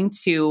willing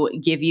to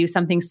give you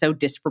something so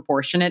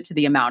disproportionate to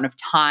the amount of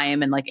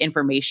time and like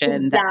information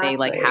that they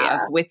like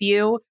have with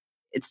you,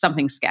 it's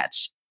something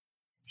sketch.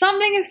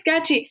 Something is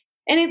sketchy.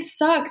 And it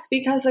sucks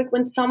because like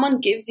when someone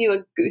gives you a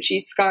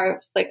Gucci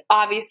scarf, like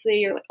obviously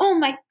you're like, oh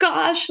my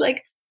gosh,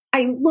 like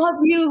I love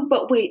you.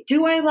 But wait,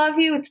 do I love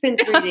you? It's been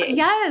 3 days.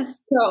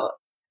 Yes. So,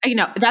 you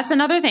know, that's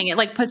another thing. It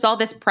like puts all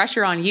this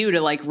pressure on you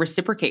to like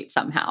reciprocate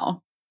somehow.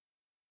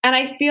 And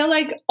I feel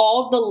like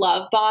all of the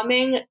love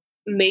bombing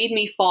made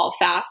me fall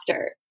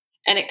faster.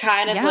 And it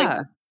kind of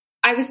like,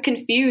 I was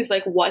confused.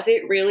 Like, was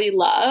it really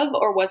love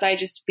or was I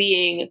just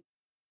being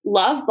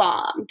love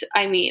bombed?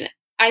 I mean,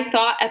 I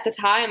thought at the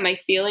time my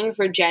feelings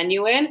were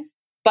genuine,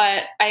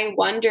 but I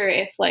wonder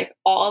if like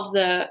all of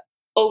the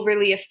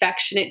overly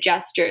affectionate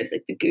gestures,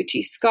 like the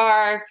Gucci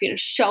scarf, you know,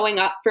 showing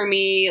up for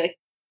me, like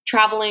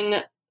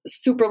traveling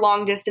super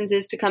long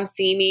distances to come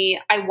see me.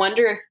 I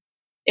wonder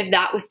if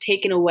that was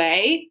taken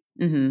away,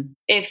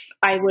 if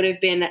I would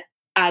have been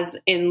as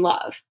in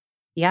love.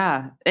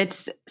 Yeah,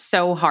 it's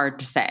so hard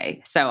to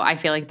say. So I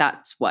feel like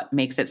that's what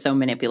makes it so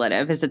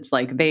manipulative is it's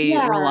like they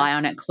rely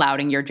on it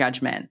clouding your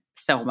judgment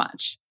so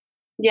much.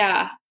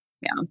 Yeah.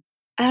 Yeah.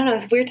 I don't know.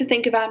 It's weird to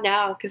think about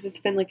now because it's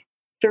been like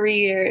 3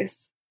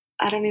 years.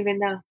 I don't even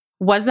know.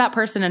 Was that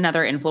person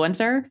another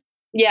influencer?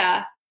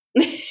 Yeah.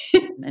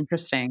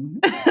 Interesting.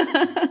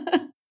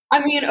 I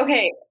mean,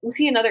 okay, was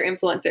he another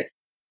influencer?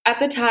 At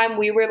the time,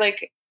 we were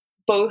like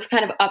both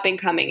kind of up and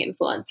coming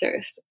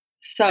influencers.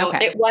 So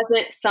it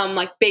wasn't some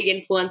like big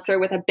influencer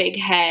with a big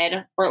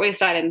head, or at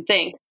least I didn't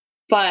think.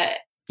 But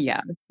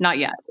yeah, not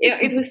yet.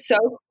 It was so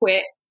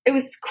quick. It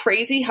was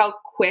crazy how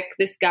quick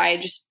this guy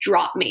just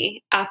dropped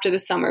me after the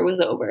summer was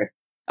over.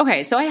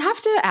 Okay, so I have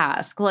to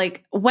ask,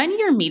 like, when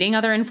you're meeting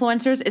other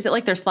influencers, is it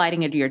like they're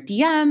sliding into your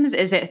DMs?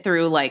 Is it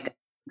through like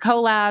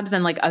collabs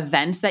and like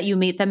events that you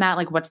meet them at?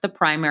 Like, what's the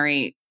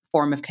primary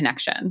form of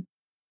connection?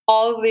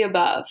 All of the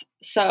above.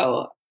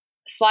 So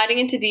sliding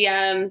into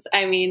DMs,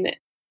 I mean,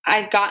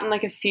 I've gotten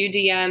like a few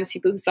DMs,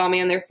 people who saw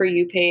me on their For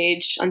You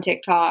page on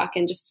TikTok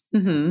and just,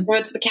 you know,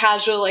 it's the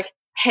casual like,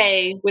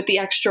 hey, with the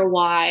extra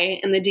Y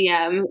in the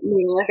DM,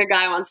 meaning like a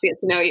guy wants to get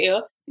to know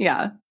you.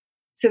 Yeah.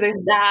 So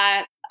there's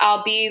that.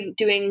 I'll be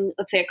doing,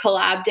 let's say, a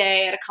collab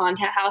day at a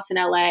content house in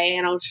LA,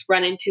 and I'll just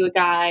run into a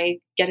guy,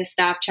 get his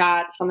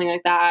Snapchat, something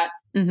like that.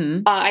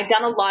 I've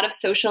done a lot of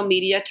social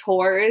media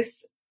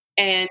tours,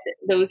 and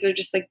those are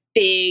just like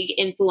big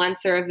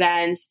influencer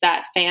events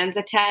that fans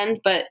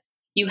attend, but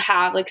you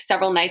have like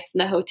several nights in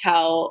the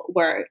hotel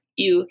where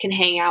you can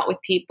hang out with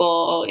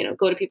people, you know,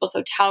 go to people's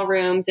hotel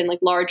rooms in like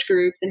large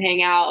groups and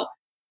hang out,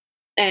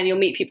 and you'll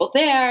meet people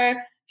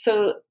there.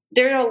 So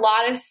there are a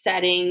lot of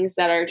settings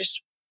that are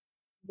just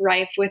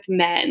rife with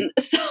men.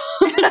 So,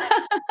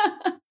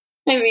 I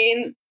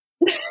mean,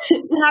 it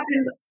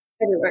happens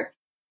everywhere.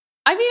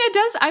 I mean, it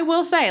does. I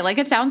will say, like,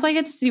 it sounds like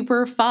it's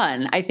super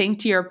fun. I think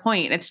to your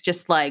point, it's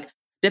just like,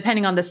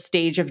 depending on the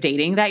stage of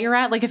dating that you're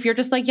at, like if you're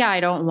just like, yeah, I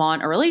don't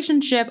want a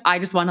relationship, I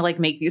just want to like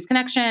make these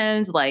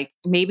connections, like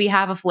maybe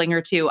have a fling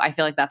or two, I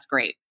feel like that's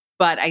great.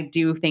 But I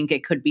do think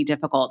it could be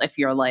difficult if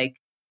you're like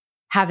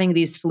having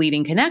these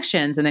fleeting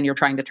connections and then you're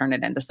trying to turn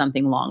it into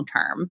something long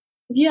term.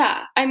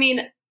 Yeah. I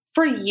mean,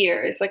 for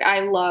years, like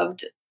I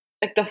loved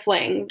like the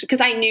fling, because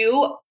I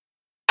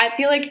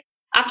feel like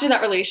after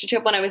that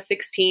relationship when I was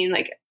 16,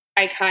 like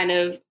I kind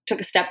of took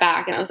a step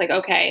back and I was like,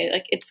 okay,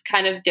 like it's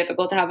kind of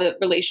difficult to have a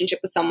relationship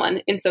with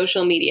someone in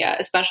social media,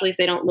 especially if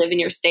they don't live in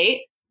your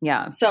state.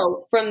 Yeah.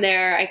 So from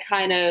there, I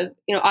kind of,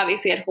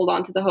 obviously I'd hold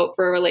on to the hope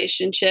for a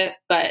relationship,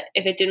 but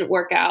if it didn't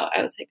work out,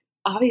 I was like,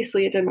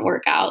 obviously it didn't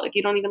work out. Like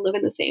you don't even live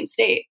in the same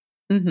state.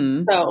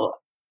 Mm-hmm. So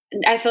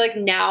I feel like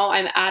now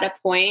I'm at a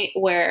point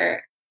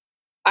where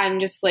I'm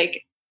just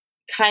like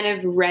kind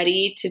of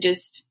ready to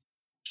just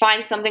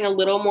find something a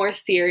little more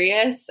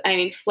serious. I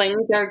mean,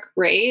 flings are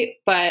great,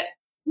 but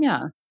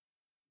yeah,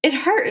 it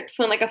hurts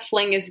when like a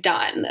fling is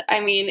done. I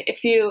mean,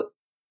 if you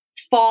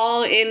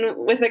fall in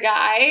with a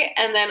guy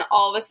and then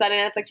all of a sudden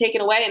it's like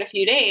taken away in a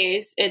few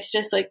days, it's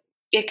just like,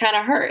 it kind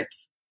of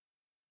hurts.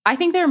 I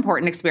think they're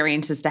important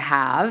experiences to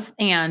have.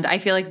 And I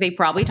feel like they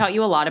probably taught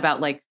you a lot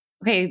about like,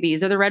 okay,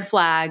 these are the red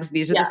flags.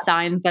 These are the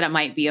signs that it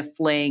might be a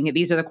fling.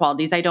 These are the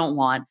qualities I don't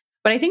want.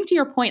 But I think to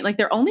your point, like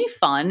they're only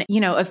fun,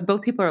 if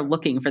both people are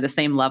looking for the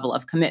same level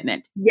of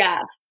commitment.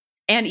 Yes.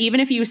 And even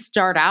if you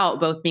start out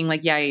both being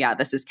like, yeah,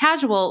 this is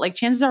casual, like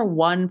chances are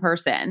one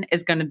person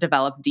is going to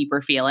develop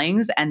deeper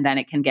feelings and then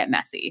it can get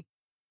messy.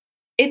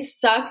 It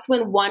sucks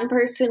when one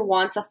person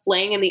wants a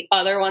fling and the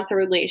other wants a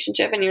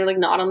relationship and you're like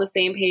not on the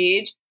same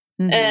page.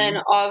 Mm-hmm. And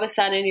all of a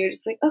sudden you're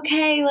just like,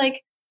 okay,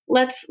 like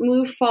let's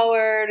move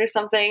forward or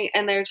something.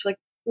 And they're just like,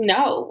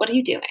 no, what are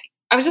you doing?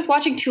 I was just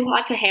watching Too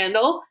Hot to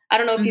Handle. I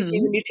don't know if you've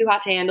seen the new Too Hot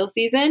to Handle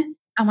season.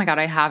 Oh my God,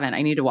 I haven't.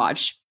 I need to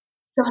watch.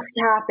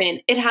 Just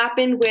happened. It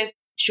happened with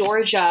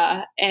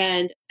Georgia,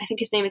 and I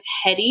think his name is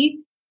Hetty.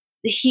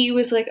 He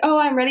was like, oh,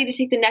 I'm ready to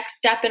take the next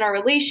step in our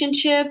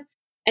relationship.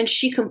 And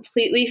she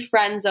completely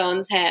friend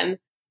zones him.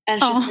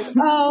 And she's like,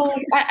 oh,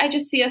 I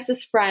just see us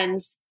as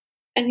friends.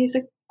 And he's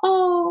like,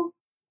 oh,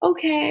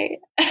 okay.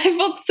 I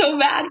felt so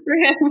bad for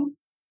him.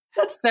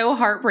 That's so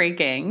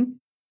heartbreaking.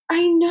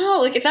 I know.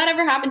 Like if that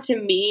ever happened to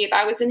me, if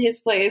I was in his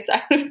place,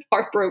 I would have been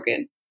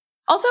heartbroken.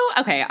 Also,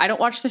 okay, I don't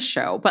watch the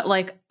show, but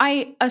like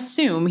I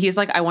assume he's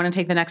like, I want to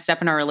take the next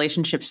step in our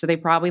relationship. So they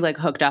probably like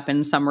hooked up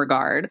in some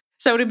regard.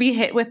 So to be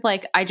hit with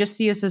like, I just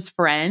see us as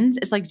friends,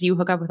 it's like, do you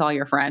hook up with all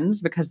your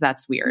friends? Because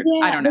that's weird.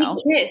 Yeah, I don't know.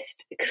 They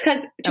kissed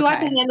because Too Hot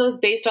to Handle is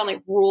based on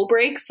like rule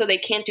breaks, so they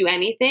can't do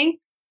anything.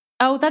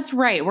 Oh, that's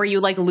right. Where you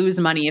like lose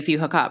money if you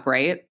hook up,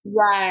 right?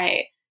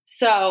 Right.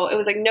 So it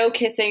was like no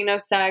kissing, no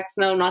sex,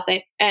 no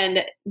nothing.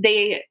 And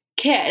they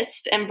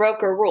kissed and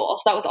broke a rule.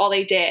 So that was all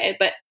they did.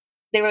 But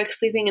they were like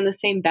sleeping in the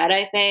same bed,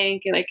 I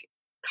think, and like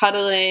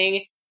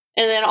cuddling.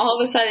 And then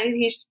all of a sudden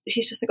he's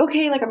just like,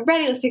 okay, like I'm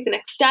ready. Let's take the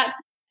next step.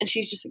 And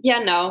she's just like, yeah,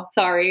 no,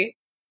 sorry.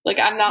 Like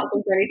I'm not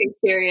looking for anything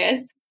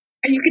serious.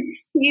 And you could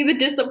see the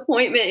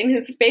disappointment in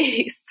his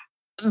face.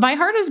 My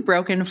heart is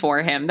broken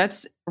for him.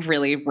 That's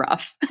really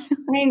rough.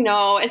 I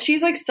know. And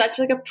she's like such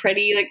like a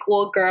pretty, like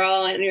cool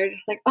girl. And you're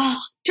just like, oh,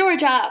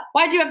 Georgia,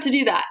 why'd you have to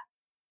do that?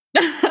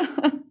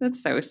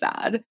 That's so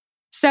sad.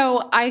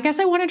 So I guess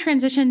I want to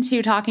transition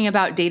to talking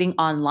about dating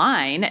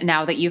online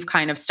now that you've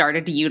kind of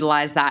started to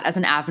utilize that as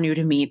an avenue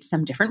to meet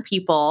some different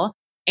people,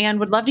 and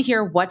would love to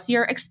hear what's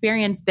your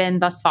experience been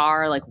thus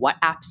far? Like what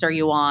apps are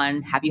you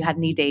on? Have you had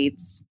any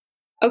dates?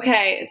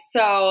 Okay.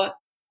 So,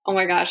 oh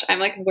my gosh, I'm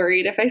like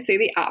worried if I say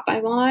the app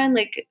I'm on,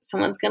 like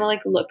someone's going to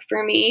like look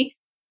for me.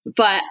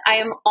 But I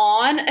am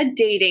on a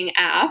dating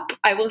app.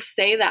 I will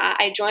say that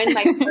I joined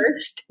my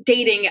first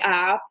dating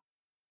app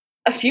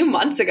a few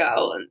months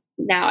ago.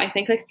 Now, I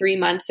think like 3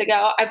 months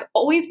ago. I've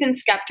always been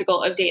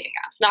skeptical of dating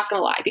apps, not going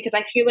to lie, because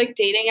I feel like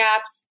dating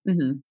apps,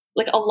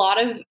 like a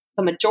lot of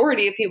the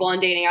majority of people on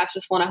dating apps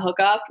just want to hook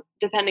up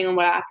depending on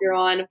what app you're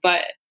on.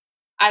 But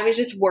I was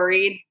just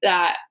worried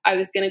that I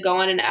was going to go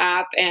on an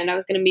app and I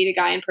was going to meet a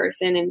guy in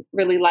person and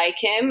really like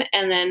him.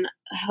 And then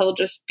he'll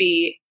just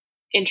be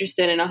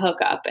interested in a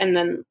hookup. And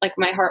then like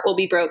my heart will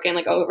be broken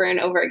like over and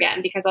over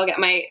again because I'll get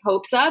my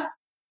hopes up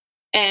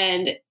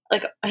and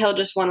like he'll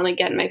just want to like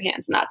get in my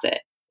pants and that's it.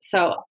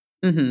 So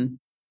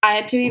I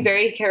had to be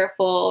very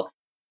careful.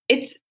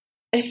 It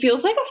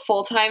feels like a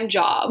full-time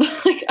job.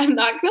 Like I'm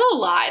not gonna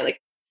lie. Like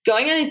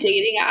going on a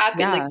dating app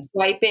and like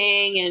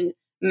swiping and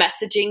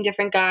messaging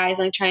different guys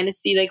and like trying to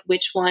see like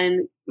which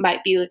one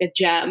might be like a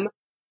gem.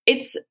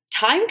 It's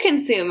time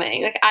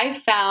consuming. Like I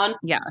found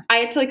I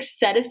had to like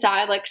set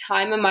aside like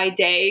time in my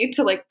day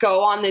to like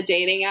go on the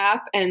dating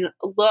app and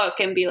look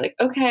and be like,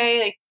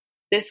 okay, like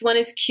this one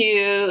is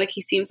cute. Like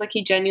he seems like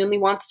he genuinely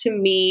wants to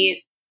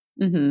meet.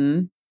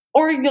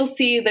 Or you'll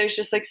see there's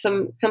just like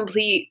some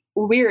complete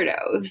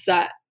weirdos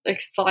that like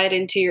slide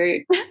into your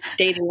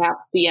dating app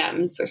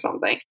DMs or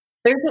something.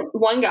 There's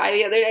one guy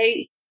the other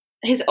day,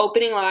 his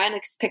opening line,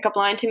 like pickup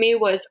line to me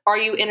was, "Are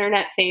you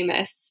internet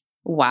famous?"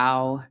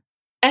 Wow.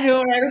 And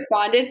when I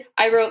responded,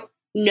 I wrote,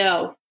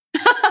 "No."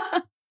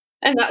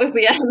 And that was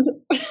the end.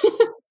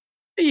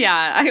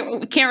 Yeah,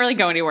 I can't really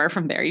go anywhere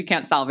from there. You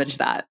can't salvage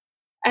that.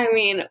 I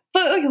mean,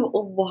 but like,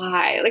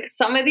 why? Like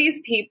some of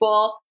these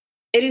people,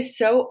 it is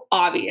so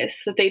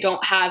obvious that they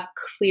don't have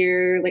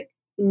clear, like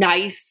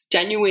nice,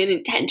 genuine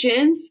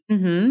intentions.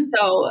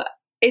 So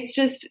it's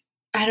just,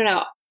 I don't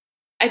know.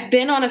 I've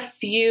been on a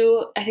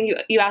few. I think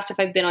you asked if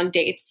I've been on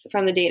dates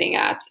from the dating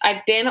apps.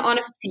 I've been on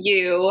a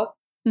few.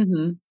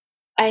 Mm-hmm.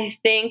 I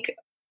think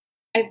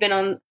I've been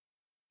on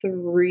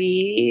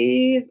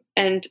 3,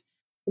 and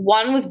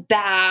one was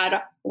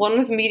bad, one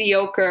was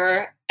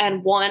mediocre,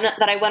 and one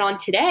that I went on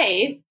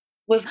today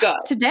was good.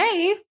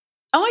 Today?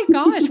 Oh my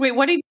gosh. Wait,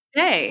 what did you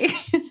say?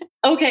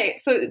 Okay,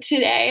 so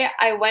today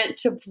I went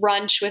to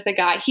brunch with a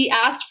guy. He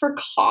asked for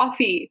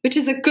coffee, which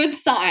is a good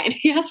sign.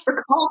 He asked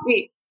for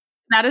coffee.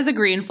 That is a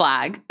green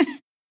flag.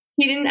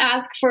 He didn't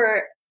ask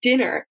for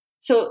dinner.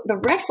 So the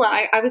red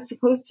flag, I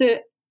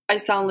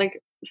sound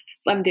like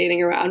I'm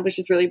dating around, which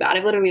is really bad.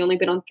 I've literally only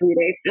been on 3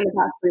 dates in the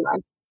past 3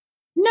 months.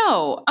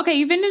 No. Okay,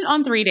 you've been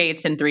on 3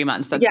 dates in 3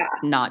 months. That's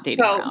not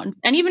dating around.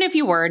 And even if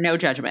you were, no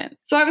judgment.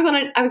 So I was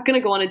going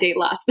to go on a date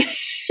last night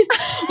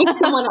with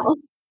someone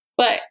else,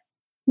 but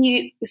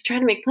he was trying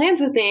to make plans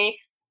with me,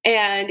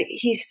 and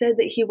he said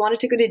that he wanted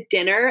to go to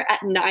dinner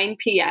at 9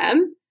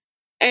 p.m.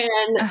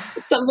 And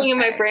something in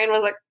my brain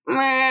was like,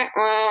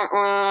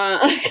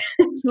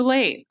 too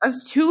late.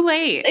 That's too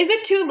late. Is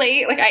it too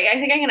late? Like, I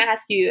think I'm going to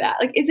ask you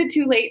that. Like, is it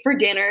too late for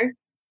dinner?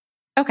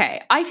 Okay.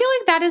 I feel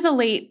like that is a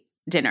late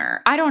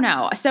dinner. I don't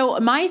know. So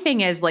my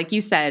thing is, like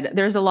you said,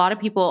 there's a lot of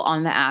people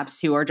on the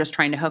apps who are just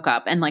trying to hook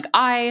up. And like,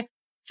 I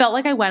felt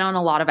like I went on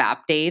a lot of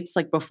app dates,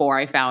 like before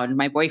I found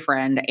my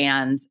boyfriend,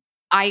 and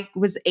I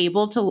was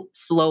able to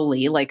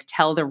slowly like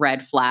tell the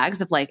red flags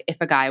of like if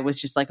a guy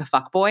was just like a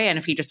fuckboy and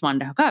if he just wanted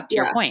to hook up, to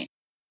your point.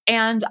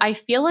 And I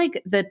feel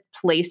like the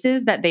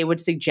places that they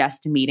would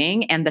suggest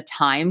meeting and the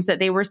times that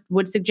they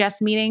would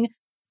suggest meeting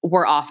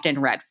were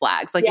often red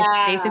flags. Like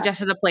if they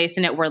suggested a place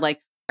and it were like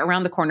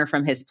around the corner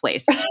from his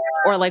place,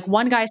 or like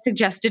one guy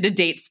suggested a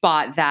date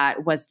spot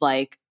that was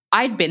like,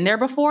 I'd been there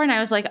before and I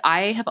was like,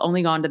 I have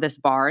only gone to this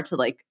bar to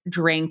like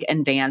drink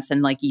and dance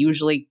and like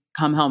usually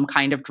come home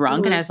kind of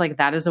drunk. And I was like,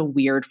 that is a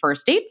weird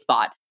first date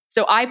spot.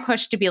 So I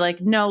pushed to be like,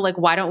 no, like,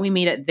 why don't we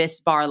meet at this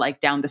bar, like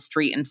down the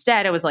street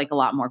instead? It was like a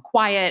lot more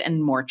quiet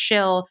and more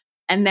chill.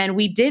 And then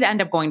we did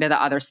end up going to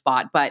the other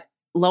spot, but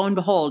lo and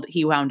behold,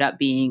 he wound up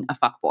being a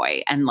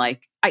fuckboy. And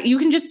like, you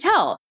can just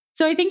tell.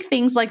 So I think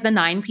things like the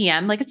 9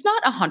 p.m., like it's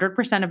not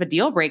 100% of a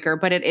deal breaker,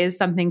 but it is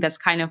something that's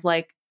kind of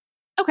like,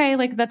 okay,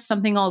 like that's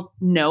something I'll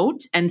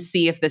note and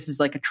see if this is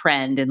like a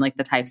trend in like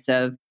the types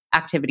of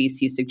activities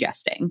he's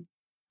suggesting.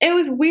 It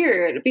was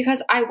weird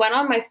because I went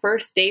on my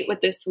first date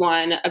with this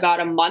one about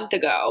a month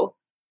ago,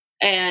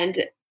 and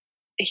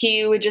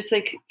he would just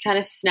like kind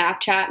of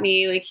Snapchat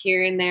me like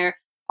here and there.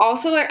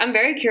 Also, like, I'm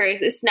very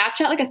curious, is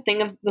Snapchat like a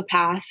thing of the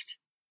past?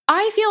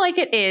 I feel like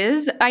it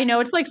is. I know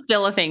it's like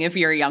still a thing if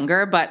you're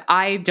younger, but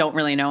I don't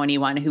really know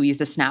anyone who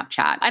uses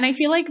Snapchat. And I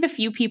feel like the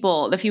few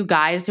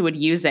guys who would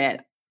use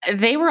it,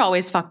 they were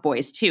always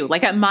fuckboys too,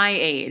 like at my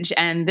age.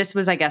 And this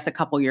was, I guess, a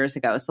couple years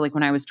ago. So like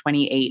when I was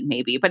 28,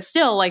 maybe. But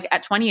still, like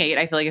at 28,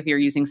 I feel like if you're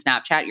using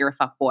Snapchat, you're a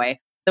fuckboy.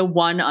 The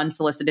one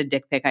unsolicited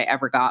dick pic I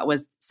ever got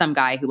was some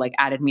guy who like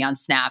added me on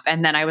Snap.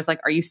 And then I was like,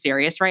 are you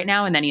serious right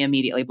now? And then he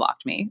immediately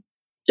blocked me.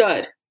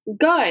 Good.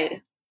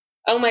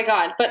 Oh my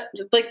God. But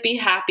like, be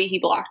happy he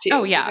blocked you.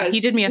 Oh yeah. He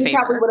did me a favor. You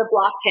probably would have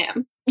blocked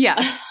him.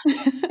 Yes.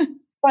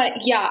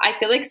 But yeah, I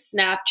feel like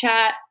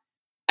Snapchat's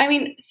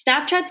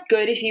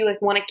good if you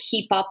like want to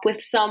keep up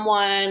with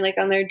someone like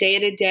on their day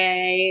to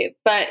day.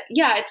 But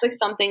yeah, it's like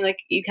something like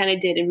you kind of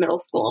did in middle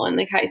school and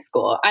like high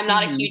school. I'm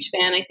not a huge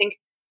fan. I think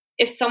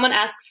if someone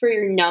asks for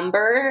your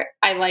number,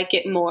 I like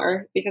it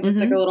more because it's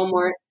like a little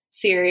more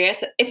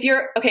serious. If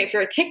you're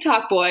a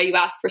TikTok boy, you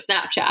ask for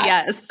Snapchat.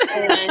 Yes.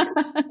 And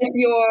if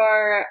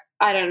you're,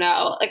 I don't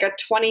know, like a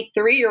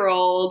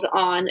 23-year-old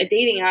on a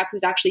dating app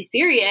who's actually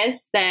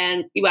serious,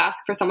 then you ask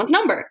for someone's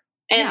number.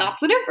 And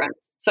that's the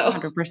difference. So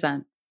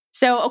 100%.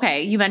 So,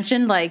 okay, you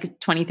mentioned like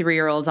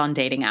 23-year-olds on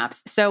dating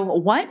apps. So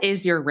what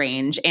is your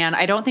range? And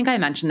I don't think I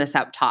mentioned this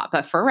up top,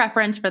 but for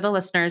reference for the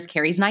listeners,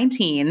 Carrie's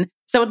 19.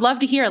 So I'd love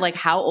to hear like,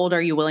 how old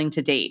are you willing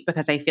to date?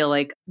 Because I feel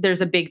like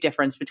there's a big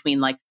difference between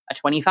like a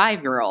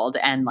 25-year-old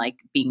and like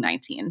being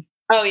 19.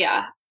 Oh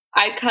yeah.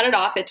 I'd cut it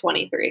off at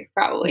 23,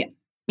 probably.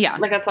 Yeah.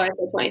 Like that's why I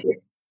said 23.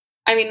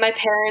 I mean, my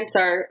parents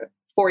are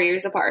 4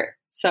 years apart.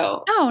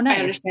 So nice.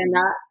 I understand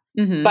that.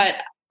 But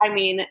I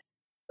mean,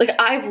 like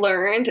I've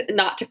learned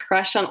not to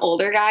crush on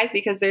older guys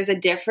because there's a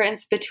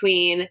difference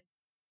between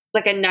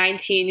like a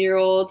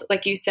 19-year-old,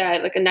 like you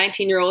said, like a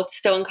 19-year-old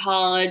still in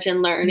college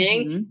and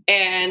learning,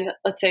 and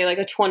let's say like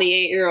a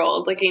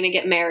 28-year-old like going to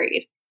get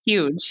married.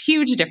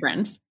 Huge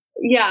difference.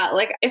 Yeah,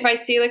 like if I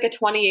see like a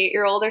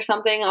 28-year-old or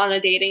something on a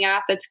dating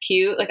app that's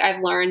cute, like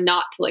I've learned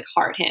not to like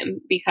heart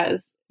him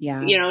because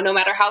you know, no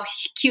matter how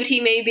cute he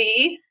may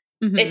be,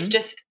 it's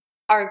just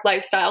our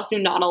lifestyles do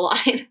not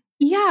align.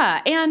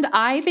 Yeah. And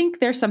I think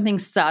there's something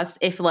sus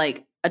if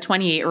like a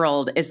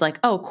 28-year-old is like,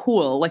 oh,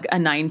 cool, like a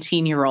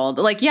 19-year-old.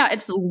 Like, yeah,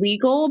 it's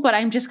legal, but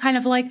I'm just kind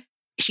of like,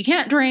 she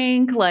can't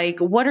drink. Like,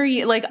 what are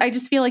you like? I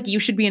just feel like you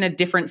should be in a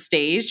different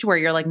stage where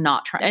you're like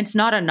not trying. It's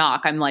not a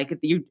knock. I'm like,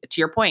 you,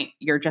 to your point,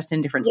 you're just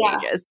in different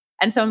stages.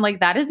 And so I'm like,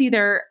 that is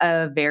either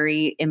a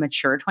very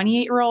immature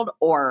 28-year-old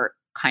or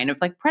kind of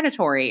like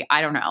predatory.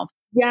 I don't know.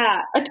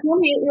 Yeah, a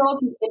 28-year-old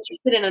who's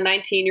interested in a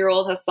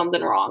 19-year-old has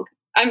something wrong.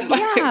 I'm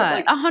sorry.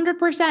 Yeah,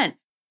 100%.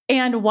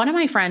 And one of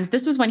my friends,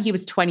 this was when he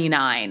was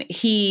 29,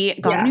 he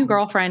got a new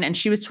girlfriend and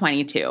she was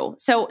 22.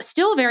 So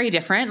still very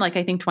different. Like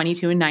I think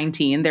 22 and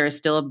 19, there is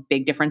still a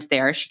big difference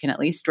there. She can at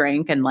least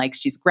drink and like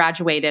she's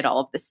graduated, all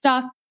of this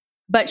stuff.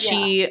 But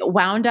she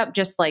wound up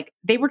just like,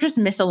 they were just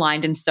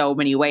misaligned in so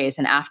many ways.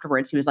 And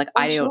afterwards he was like,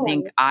 I don't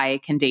think I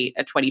can date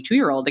a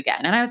 22-year-old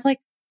again. And I was like,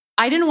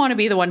 I didn't want to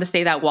be the one to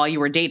say that while you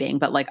were dating,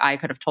 but like I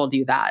could have told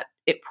you that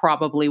it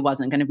probably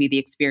wasn't going to be the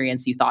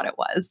experience you thought it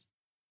was.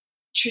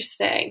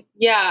 Interesting.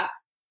 Yeah.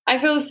 I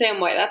feel the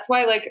same way. That's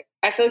why, like,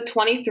 I feel like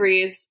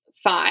 23 is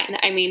fine.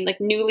 I mean, like,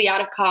 newly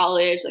out of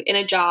college, like, in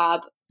a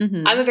job.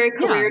 I'm a very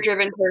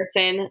career-driven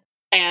person,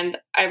 and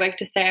I like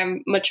to say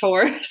I'm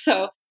mature.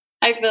 So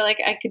I feel like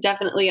I could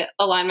definitely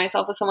align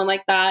myself with someone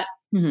like that.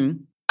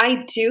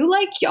 I do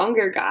like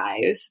younger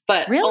guys,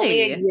 but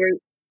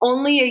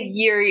only a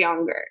year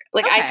younger.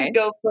 Like, I could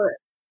go for,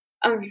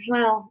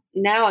 well,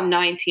 now I'm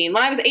 19.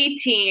 When I was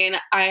 18,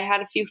 I had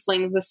a few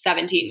flings with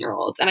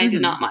 17-year-olds, and I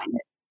did not mind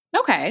it.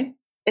 Okay.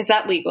 Is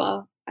that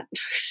legal?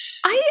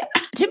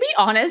 To be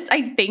honest,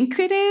 I think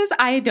it is.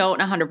 I don't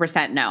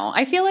 100% know.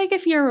 I feel like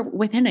if you're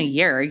within a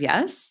year,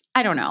 yes.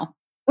 I don't know.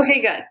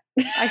 Okay,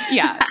 good.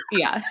 Yeah.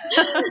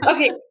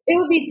 Okay, it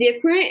would be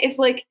different if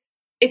like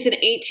it's an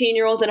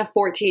 18-year-old and a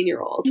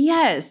 14-year-old.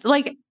 Yes,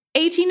 like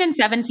 18 and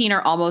 17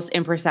 are almost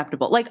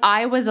imperceptible. Like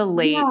I was I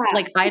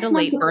had a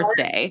late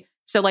birthday.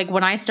 So like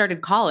when I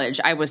started college,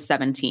 I was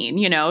 17,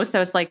 you know? So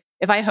it's like,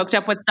 if I hooked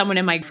up with someone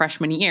in my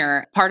freshman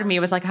year, part of me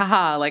was like,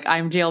 haha, like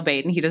I'm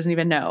jailbait and he doesn't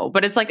even know.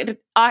 But it's like,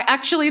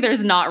 actually,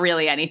 there's not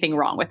really anything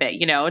wrong with it.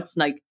 You know, it's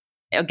like,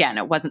 again,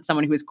 it wasn't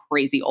someone who was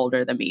crazy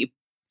older than me.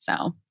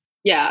 So.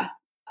 Yeah.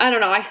 I don't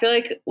know. I feel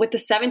like with the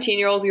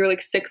 17-year-old, we were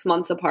like 6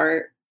 months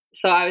apart.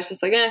 So I was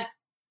just like,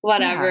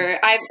 whatever.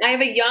 Yeah. I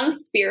have a young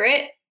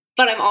spirit,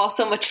 but I'm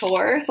also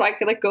mature. So I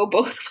could like go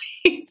both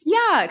ways.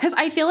 Yeah. Cause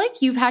I feel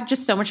like you've had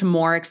just so much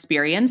more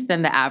experience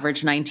than the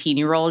average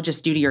 19-year-old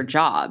just due to your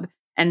job.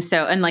 And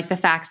so, and like the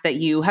fact that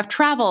you have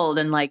traveled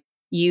and like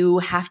you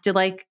have to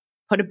like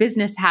put a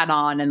business hat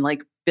on and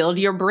like build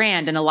your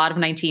brand. And a lot of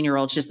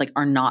 19-year-olds just like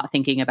are not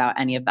thinking about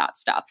any of that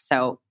stuff.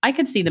 So I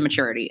could see the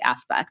maturity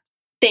aspect.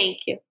 Thank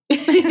you.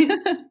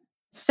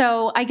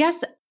 So I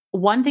guess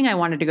one thing I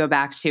wanted to go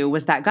back to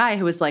was that guy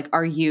who was like,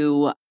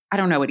 I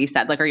don't know what he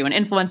said. Like, are you an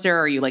influencer?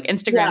 Are you like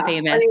Instagram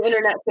famous? Are you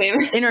internet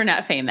famous?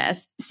 Internet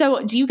famous.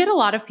 So do you get a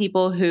lot of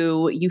people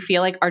who you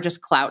feel like are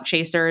just clout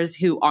chasers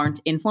who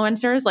aren't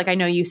influencers? Like I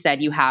know you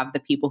said you have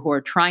the people who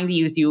are trying to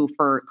use you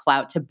for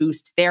clout to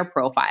boost their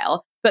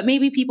profile, but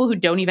maybe people who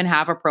don't even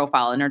have a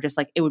profile and are just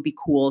like, it would be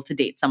cool to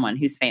date someone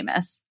who's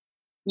famous.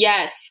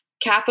 Yes.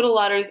 Capital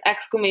letters,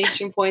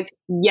 exclamation points.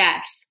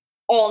 Yes.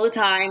 All the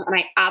time. And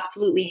I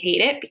absolutely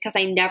hate it because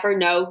I never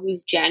know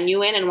who's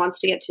genuine and wants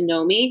to get to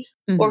know me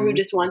or who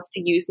just wants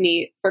to use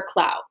me for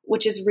clout,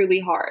 which is really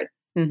hard.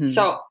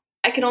 So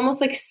I can almost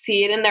like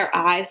see it in their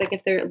eyes. Like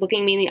if they're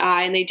looking me in the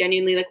eye and they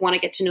genuinely like want to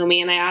get to know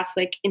me and I ask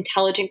like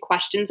intelligent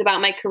questions about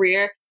my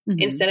career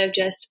instead of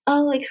just,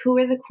 oh, like who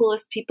are the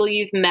coolest people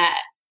you've met?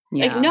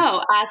 Yeah. Like,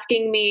 no,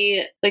 asking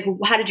me like,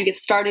 how did you get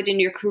started in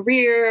your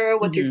career?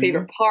 What's your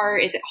favorite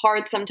part? Is it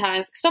hard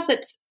sometimes? Stuff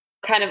that's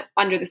kind of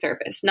under the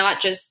surface,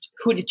 not just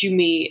who did you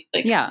meet?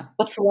 Like,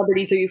 what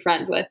celebrities are you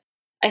friends with?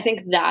 I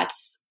think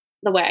that's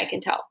the way I can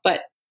tell.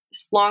 But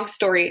long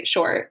story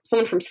short,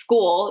 someone from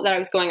school that I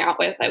was going out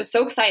with, I was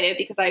so excited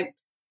because I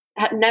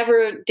had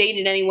never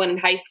dated anyone in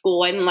high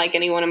school. I didn't like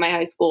anyone in my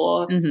high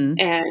school.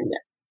 And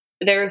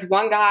there was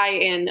one guy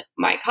in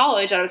my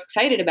college that I was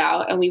excited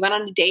about. And we went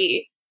on a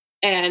date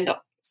and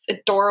it's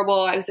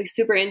adorable. I was like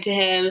super into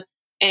him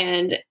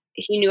and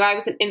he knew I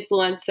was an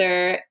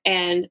influencer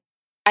and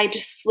I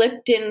just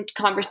slipped in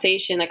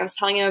conversation. Like I was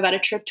telling him about a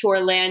trip to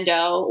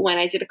Orlando when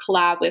I did a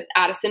collab with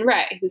Addison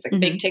Rae, who's like a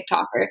big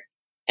TikToker.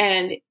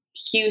 And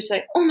he was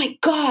like, oh my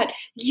God,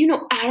 you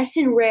know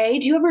Addison Rae?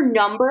 Do you have her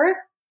number?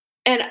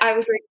 And I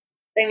was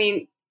like, I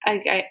mean,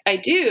 I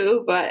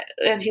do, but,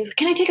 and he was like,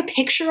 can I take a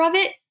picture of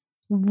it?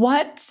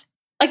 What?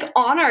 Like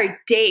on our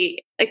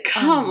date. Like,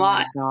 come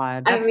on.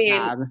 God, that's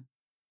bad.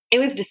 It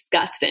was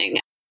disgusting.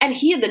 And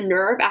he had the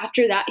nerve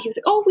after that. He was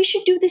like, oh, we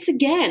should do this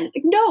again.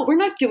 Like, no, we're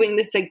not doing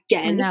this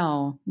again.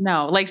 No.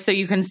 Like, so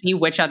you can see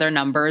which other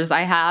numbers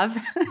I have.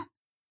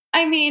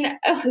 I mean,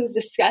 it was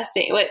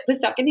disgusting. The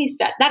second he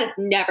said, that has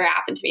never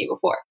happened to me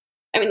before.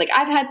 I mean, like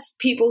I've had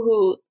people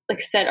who like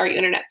said, are you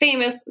internet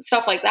famous?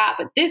 Stuff like that.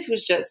 But this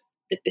was just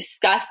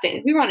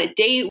disgusting. We were on a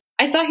date.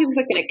 I thought he was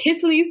like going to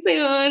kiss me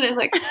soon. And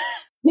like, give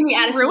me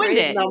Addison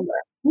Rae's number.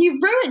 He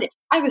ruined it.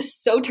 I was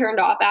so turned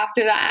off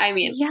after that. I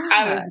mean,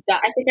 I was done.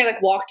 I think I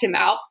like walked him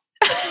out.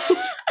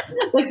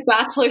 Like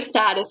bachelor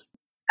status.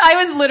 I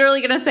was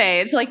literally going to say,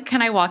 it's like,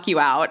 can I walk you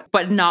out?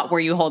 But not where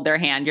you hold their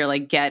hand. You're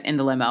like, get in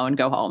the limo and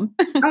go home.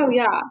 Oh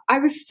yeah. I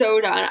was so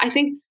done. I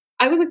think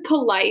I was like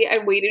polite. I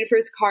waited for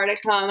his car to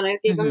come and I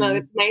gave him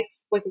a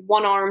nice like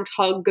one-armed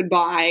hug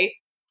goodbye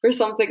or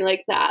something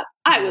like that.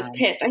 I was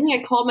pissed. I think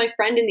I called my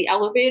friend in the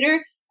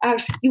elevator.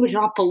 You would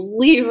not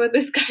believe what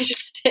this guy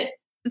just did.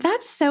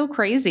 That's so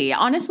crazy.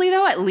 Honestly,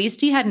 though, at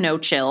least he had no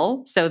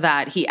chill so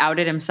that he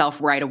outed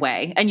himself right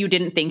away. And you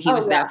didn't think he Oh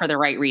was yeah. there for the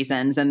right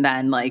reasons. And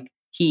then, like,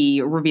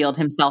 he revealed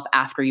himself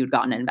after you'd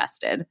gotten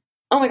invested.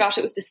 Oh my gosh,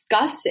 it was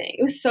disgusting.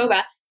 It was so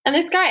bad. And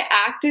this guy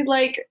acted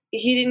like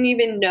he didn't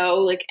even know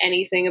like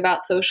anything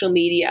about social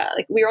media.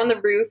 Like we were on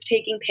the roof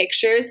taking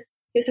pictures.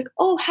 He was like,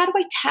 "Oh, how do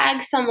I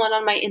tag someone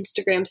on my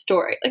Instagram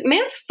story?" Like,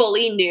 man's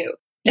fully new.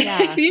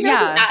 Yeah. If you know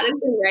Yeah. who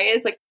Addison Rae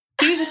is, like,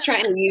 he was just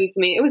trying to use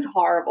me. It was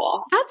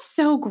horrible. That's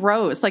so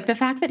gross. Like the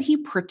fact that he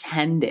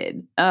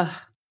pretended. Ugh.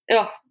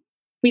 Ugh,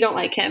 we don't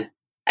like him.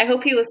 I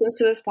hope he listens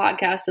to this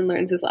podcast and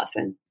learns his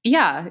lesson.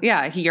 Yeah.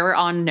 Yeah. You're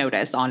on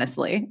notice,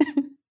 honestly.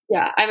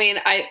 Yeah. I mean,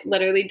 I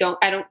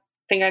don't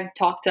think I've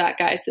talked to that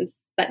guy since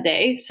that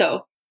day.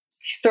 So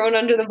he's thrown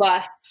under the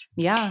bus.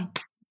 Yeah.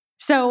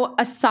 So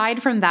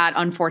aside from that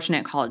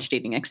unfortunate college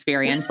dating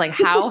experience, like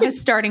how has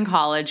starting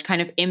college kind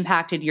of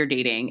impacted your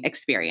dating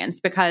experience?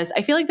 Because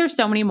I feel like there's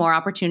so many more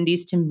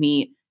opportunities to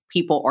meet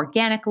people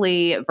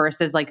organically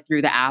versus like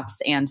through the apps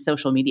and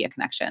social media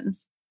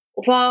connections.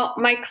 Well,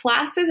 my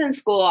classes in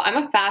school,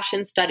 I'm a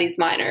fashion studies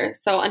minor.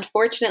 So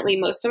unfortunately,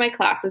 most of my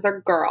classes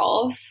are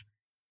girls.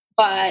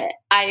 But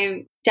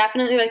I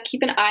definitely like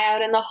keep an eye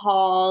out in the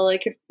hall.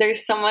 Like if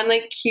there's someone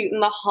like cute in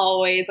the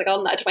hallways, like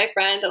I'll nudge my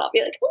friend and I'll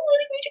be like, "Oh,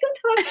 like, we should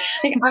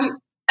go talk." Like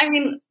I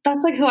mean,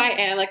 that's like who I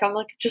am. Like I'm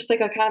like just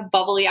like a kind of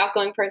bubbly,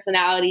 outgoing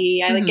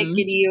personality. I like get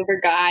giddy over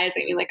guys.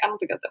 I mean, like I don't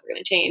think that's ever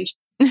going to change.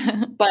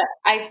 But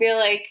I feel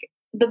like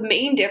the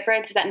main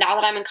difference is that now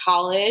that I'm in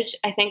college,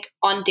 I think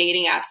on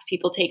dating apps,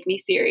 people take me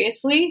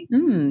seriously.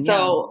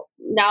 So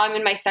now I'm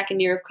in my second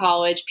year of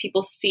college.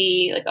 People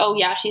see like, oh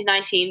yeah, she's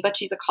 19, but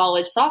she's a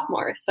college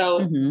sophomore.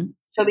 So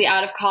she'll be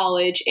out of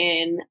college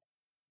in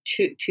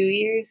two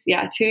years.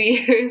 Yeah, 2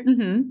 years.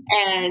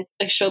 And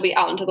like she'll be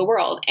out into the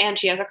world and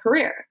she has a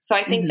career. So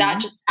I think that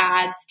just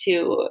adds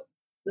to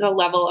the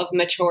level of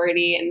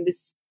maturity and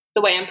the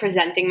way I'm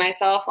presenting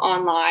myself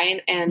online.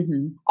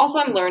 And also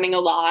I'm learning a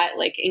lot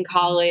like in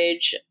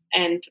college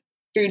and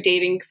through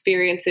dating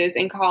experiences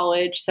in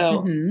college.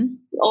 So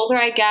the older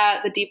I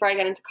get, the deeper I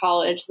get into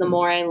college, the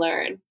more I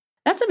learn.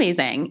 That's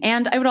amazing.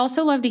 And I would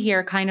also love to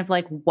hear kind of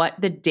like what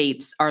the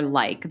dates are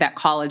like that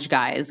college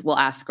guys will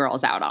ask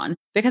girls out on.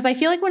 Because I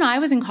feel like when I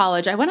was in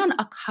college, I went on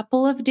a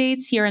couple of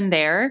dates here and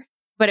there,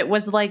 but it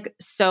was like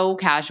so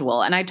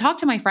casual. And I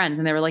talked to my friends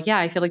and they were like, yeah,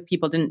 I feel like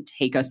people didn't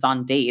take us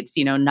on dates,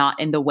 you know, not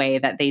in the way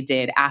that they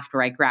did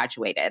after I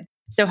graduated.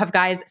 So have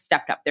guys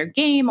stepped up their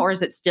game or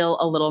is it still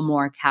a little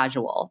more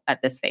casual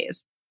at this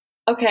phase?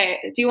 Okay.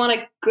 Do you want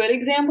a good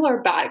example or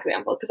a bad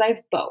example? Because I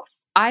have both.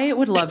 I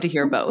would love to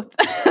hear both.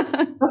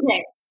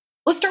 Okay.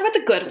 Let's start with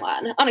a good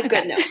one on a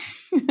good note.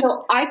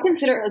 So I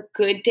consider a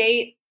good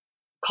date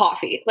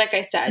coffee. Like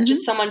I said,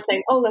 just someone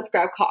saying, oh, let's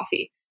grab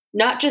coffee.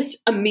 Not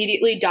just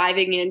immediately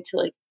diving into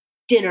like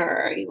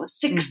dinner,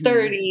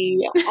 6:30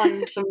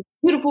 on some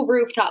beautiful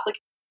rooftop. Like,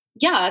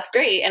 yeah, that's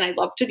great. And I'd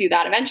love to do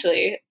that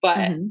eventually. But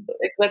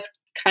like, let's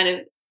kind of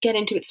get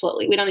into it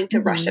slowly. We don't need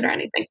to rush it or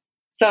anything.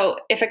 So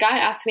if a guy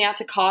asks me out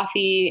to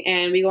coffee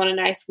and we go on a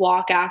nice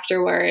walk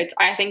afterwards,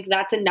 I think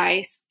that's a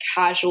nice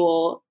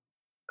casual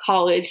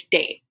college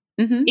date.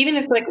 Even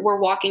if like we're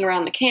walking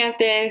around the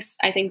campus,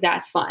 I think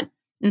that's fun.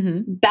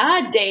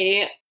 Bad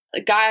date,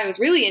 a guy I was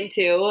really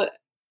into,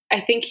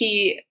 I think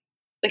he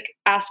like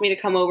asked me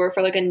to come over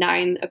for like a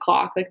 9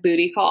 o'clock like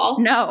booty call.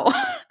 No.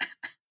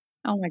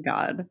 Oh my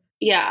God.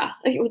 Yeah.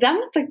 Like them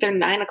with like their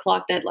 9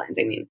 o'clock deadlines.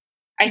 I mean,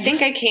 I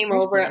think I came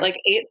over at like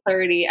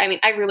 8:30. I mean,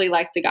 I really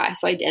liked the guy,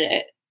 so I did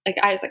it. Like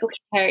I was like, okay,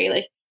 Harry,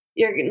 like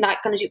you're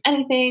not going to do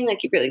anything.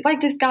 Like you really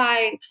like this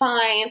guy. It's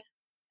fine.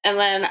 And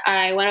then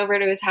I went over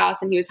to his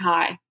house and he was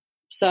high.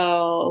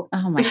 So.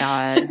 Oh my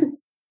God.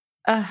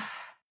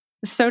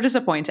 So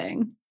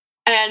disappointing.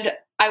 And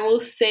I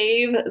will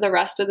save the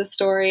rest of the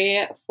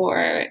story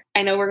for,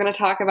 I know we're going to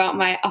talk about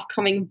my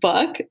upcoming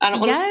book. I don't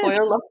want to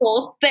spoil the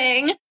whole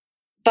thing,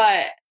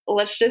 but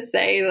let's just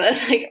say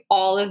that like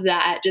all of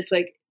that just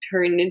like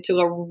turned into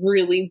a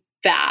really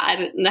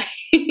bad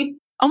night.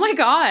 Oh my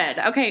God.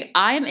 Okay.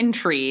 I'm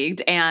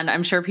intrigued and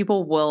I'm sure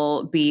people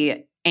will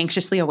be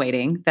anxiously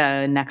awaiting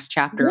the next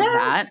chapter of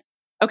that.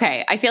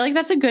 Okay. I feel like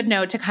that's a good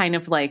note to kind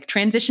of like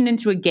transition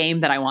into a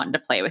game that I wanted to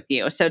play with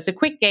you. So it's a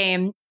quick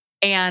game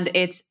and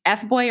it's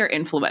F-boy or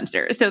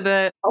influencer. So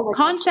the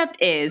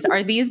concept is,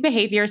 are these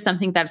behaviors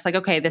something that's like,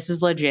 okay, this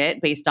is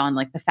legit based on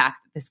like the fact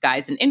that this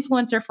guy's an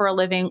influencer for a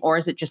living, or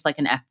is it just like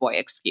an F-boy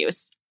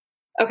excuse?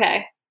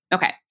 Okay.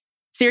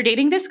 So you're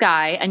dating this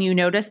guy and you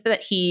notice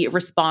that he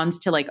responds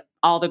to like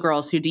all the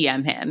girls who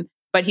DM him,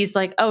 but he's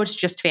like, oh, it's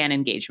just fan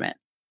engagement.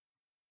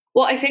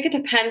 Well, I think it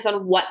depends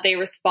on what they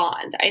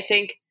respond. I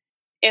think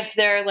if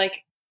they're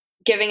like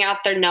giving out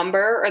their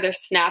number or their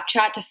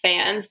Snapchat to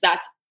fans,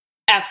 that's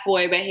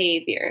F-boy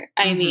behavior.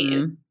 I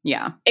mean,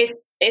 if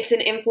it's an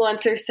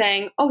influencer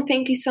saying, oh,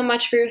 thank you so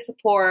much for your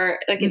support,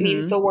 like it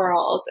means the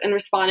world, and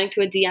responding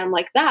to a DM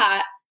like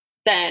that,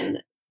 then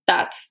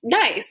that's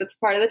nice. That's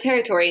part of the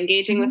territory.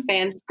 Engaging with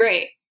fans is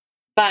great.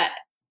 But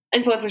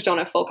influencers don't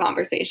have full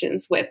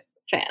conversations with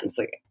fans.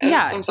 Like,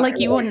 like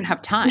you wouldn't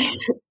have time.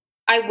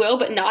 I will,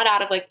 but not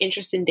out of like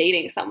interest in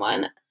dating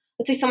someone.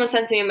 Let's say someone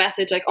sends me a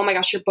message like, oh my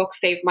gosh, your book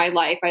saved my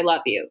life. I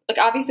love you. Like,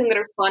 obviously I'm going to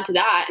respond to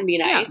that and be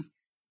nice. Yeah.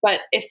 But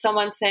if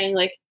someone's saying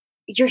like,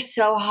 you're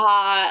so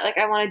hot, like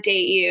I want to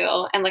date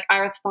you, and like I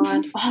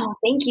respond, oh,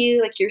 thank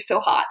you, like you're so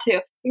hot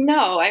too.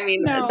 No, I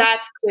mean,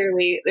 that's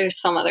clearly,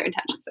 there's some other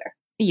intentions there.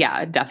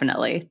 Yeah,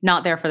 definitely.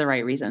 Not there for the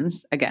right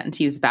reasons. Again,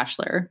 to use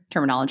Bachelor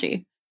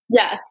terminology.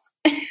 Yes.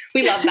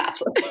 We love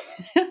Bachelor.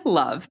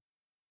 Love.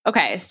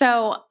 Okay.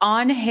 So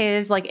on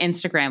his like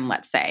Instagram,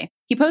 let's say,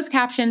 he posts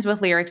captions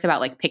with lyrics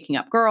about like picking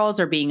up girls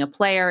or being a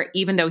player,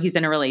 even though he's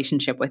in a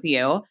relationship with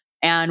you.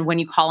 And when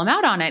you call him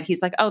out on it,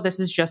 he's like, oh, this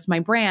is just my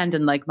brand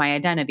and like my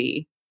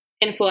identity.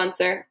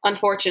 Influencer,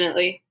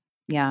 unfortunately.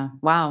 Yeah.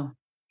 Wow.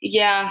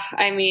 Yeah.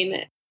 I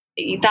mean,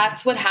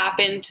 that's what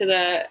happened to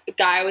the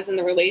guy I was in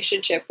the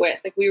relationship with.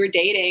 Like we were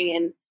dating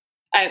and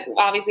I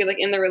obviously like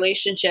in the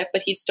relationship,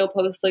 but he'd still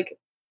post like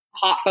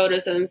hot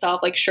photos of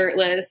himself, like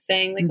shirtless,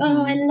 saying like,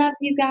 oh, I love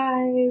you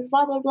guys,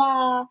 blah, blah,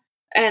 blah.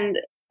 And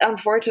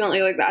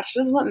unfortunately, like that's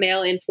just what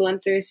male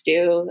influencers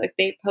do. Like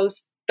they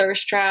post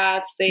thirst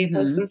traps, they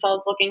post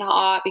themselves looking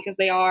hot because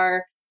they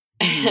are.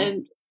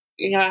 And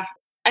yeah,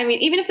 I mean,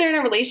 even if they're in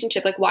a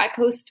relationship, like why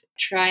post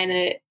trying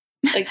to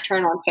like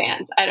turn on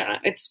fans? I don't know.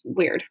 It's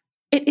weird.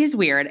 It is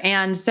weird.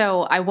 And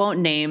so I won't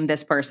name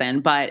this person,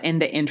 but in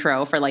the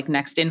intro for like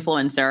Next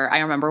Influencer, I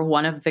remember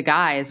one of the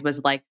guys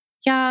was like,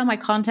 yeah, my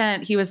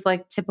content, he was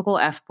like typical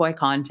F-boy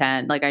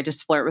content. Like I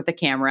just flirt with the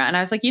camera. And I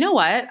was like, you know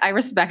what? I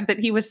respect that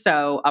he was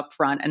so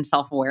upfront and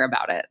self-aware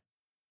about it.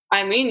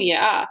 I mean,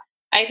 yeah.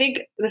 I think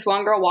this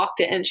one girl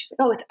walked in and she's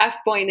like, oh, it's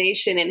F-boy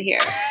nation in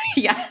here.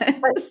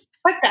 Yes.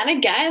 But then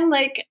again,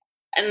 like,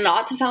 and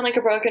not to sound like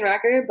a broken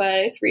record, but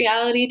it's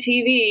reality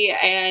TV.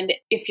 And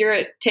if you're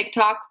a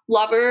TikTok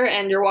lover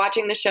and you're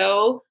watching the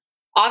show,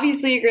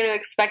 obviously you're going to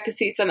expect to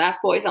see some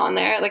F-boys on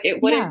there. Like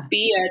it wouldn't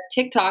be a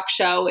TikTok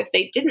show if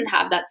they didn't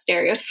have that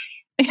stereotype.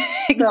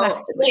 Exactly.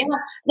 So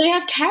they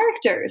have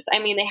characters. I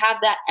mean, they have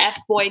that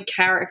F-boy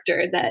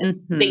character that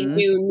they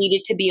knew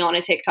needed to be on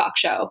a TikTok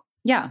show.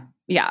 Yeah.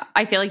 Yeah.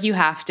 I feel like you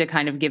have to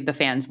kind of give the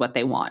fans what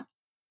they want.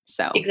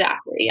 So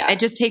exactly. Yeah. It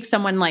just takes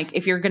someone like,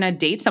 if you're going to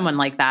date someone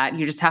like that,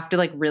 you just have to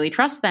like really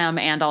trust them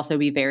and also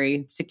be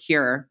very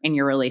secure in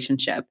your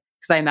relationship.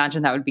 Because I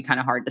imagine that would be kind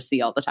of hard to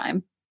see all the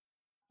time.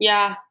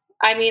 Yeah.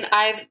 I mean,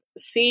 I've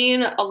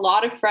seen a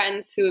lot of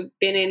friends who have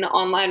been in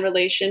online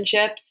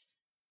relationships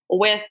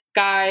with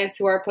guys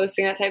who are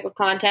posting that type of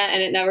content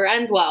and it never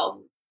ends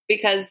well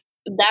because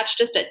that's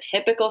just a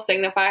typical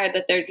signifier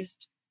that they're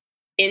just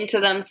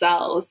into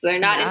themselves. They're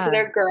not into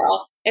their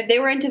girl. If they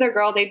were into their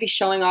girl, they'd be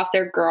showing off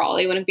their girl.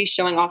 They wouldn't be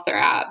showing off their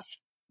abs.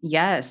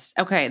 Yes.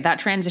 Okay. That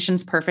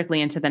transitions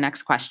perfectly into the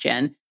next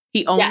question.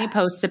 He only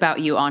posts about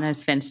you on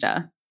his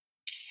Finsta.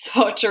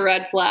 Such a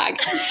red flag.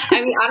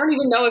 I mean, I don't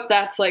even know if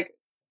that's like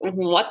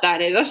what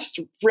that is. That's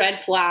just red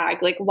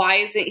flag. Like, why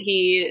isn't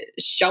he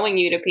showing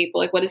you to people?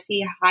 Like, what is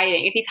he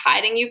hiding? If he's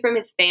hiding you from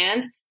his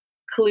fans,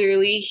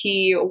 clearly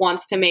he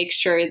wants to make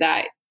sure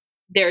that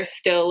they're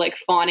still like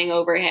fawning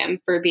over him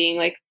for being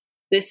like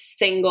this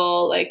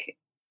single like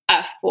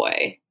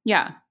F-boy.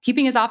 Yeah.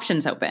 Keeping his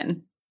options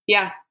open.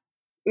 Yeah.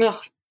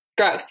 Ugh,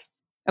 gross.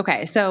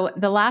 Okay. So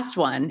the last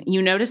one,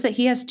 you notice that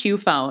he has 2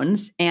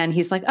 phones and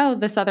he's like, oh,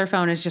 this other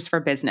phone is just for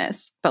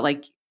business. But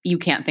like, you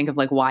can't think of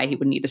like why he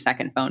would need a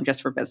second phone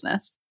just for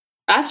business.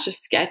 That's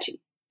just sketchy.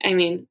 I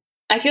mean,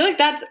 I feel like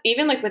that's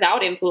even like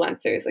without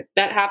influencers, like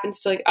that happens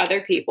to like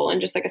other people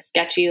and just like a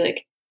sketchy,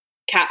 like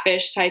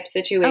catfish type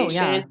situation.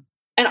 Oh, yeah.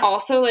 And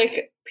also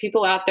like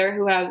people out there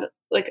who have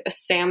like a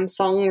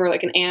Samsung or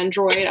like an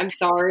Android, I'm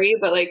sorry,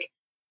 but like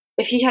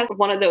if he has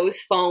one of those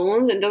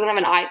phones and doesn't have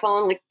an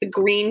iPhone, like the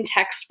green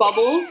text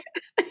bubbles,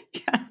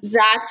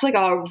 that's like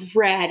a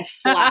red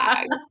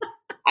flag.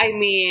 I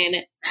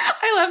mean,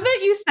 I love that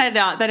you said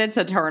that it's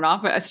a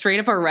turnoff, but straight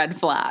up a red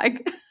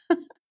flag.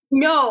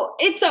 No,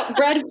 it's a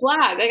red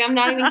flag. Like, I'm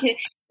not even kidding.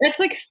 That's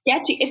like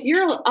sketchy. If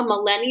you're a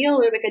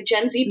millennial or like a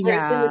Gen Z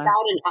person without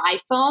an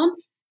iPhone.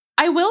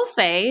 I will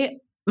say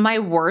my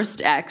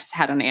worst ex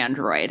had an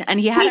Android and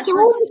he had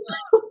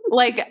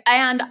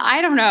and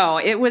I don't know,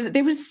 it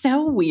was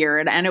so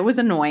weird and it was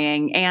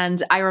annoying.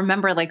 And I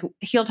remember like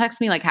he'll text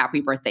me like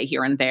happy birthday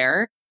here and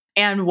there.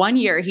 And one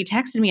year he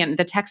texted me and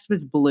the text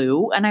was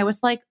blue. And I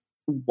was like,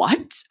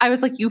 what? I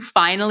was like, you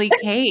finally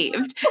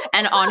caved.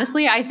 And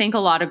honestly, I think a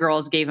lot of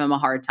girls gave him a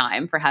hard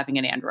time for having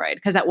an Android.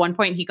 Because at one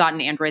point he got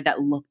an Android that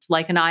looked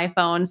like an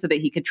iPhone so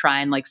that he could try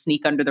and like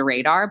sneak under the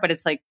radar. But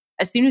it's like,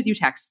 as soon as you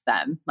text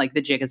them, like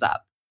the jig is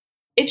up.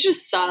 It's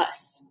just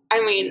sus.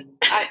 I mean,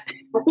 I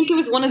think it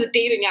was one of the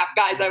dating app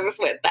guys I was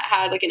with that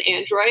had like an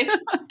Android.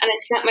 And I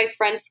sent my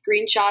friend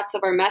screenshots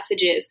of our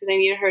messages because I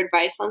needed her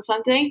advice on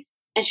something.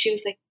 And she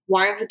was like,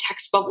 why are the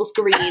text bubbles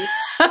green? And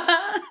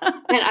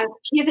I was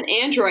like, he has an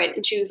Android.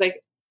 And she was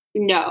like,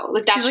 no.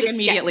 Like that's like just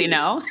immediately sketchy.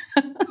 No.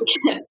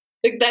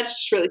 Like that's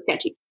just really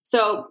sketchy.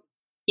 So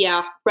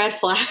yeah, red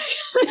flag.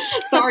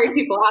 Sorry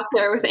people out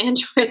there with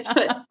Androids,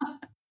 but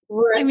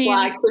Red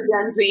flag for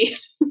Gen Z.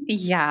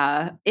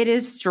 Yeah, it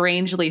is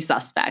strangely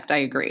suspect. I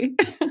agree.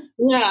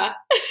 Yeah.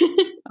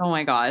 Oh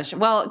my gosh.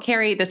 Well,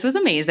 Carrie, this was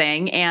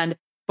amazing. And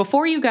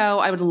before you go,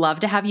 I would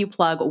love to have you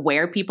plug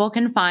where people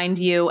can find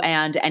you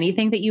and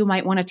anything that you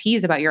might want to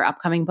tease about your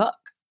upcoming book.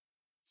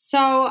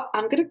 So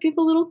I'm going to give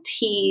a little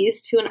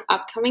tease to an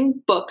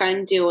upcoming book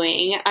I'm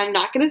doing. I'm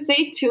not going to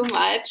say too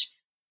much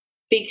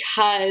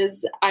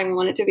because I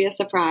want it to be a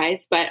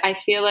surprise, but I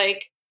feel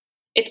like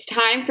it's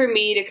time for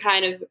me to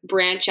kind of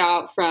branch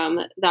out from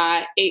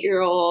that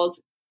 8-year-old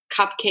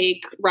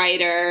cupcake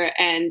writer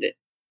and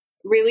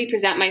really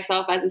present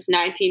myself as this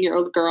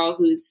 19-year-old girl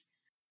who's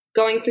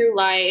going through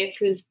life,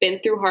 who's been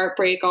through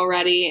heartbreak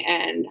already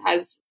and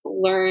has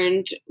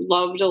learned,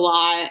 loved a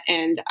lot.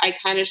 And I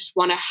kind of just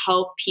want to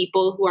help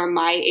people who are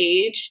my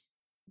age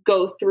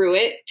go through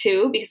it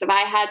too. Because if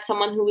I had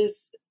someone who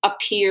was a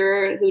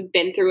peer who'd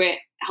been through it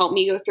help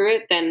me go through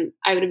it, then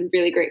I would have been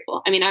really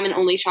grateful. I mean, I'm an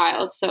only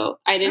child, so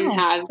I didn't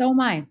have... So am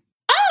I.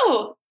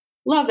 Oh,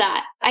 love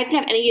that. I didn't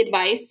have any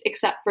advice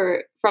except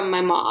for from my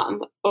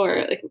mom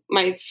or like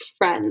my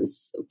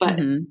friends, but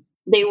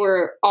they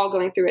were all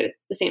going through it at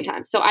the same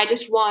time. So I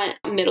just want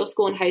middle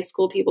school and high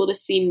school people to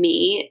see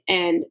me,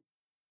 and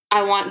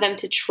I want them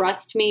to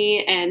trust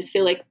me and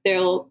feel like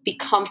they'll be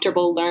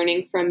comfortable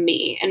learning from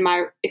me and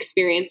my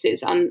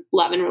experiences on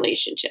love and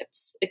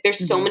relationships. Like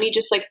there's so many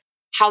just like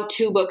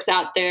how-to books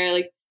out there,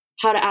 like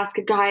how to ask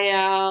a guy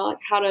out, like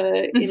how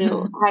to,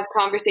 have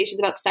conversations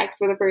about sex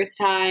for the first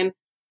time.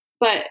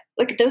 But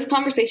like those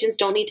conversations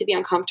don't need to be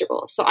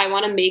uncomfortable. So I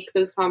want to make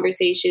those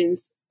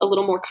conversations a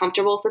little more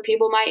comfortable for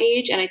people my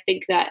age. And I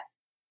think that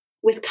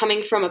with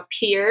coming from a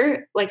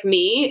peer like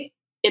me,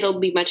 it'll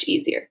be much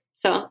easier.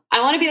 So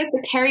I want to be like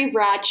the Carrie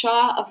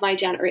Bradshaw of my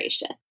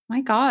generation. My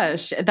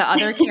gosh, the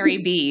other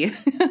Carrie B.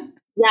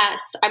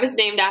 Yes, I was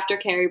named after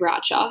Carrie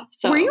Bradshaw.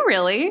 So were you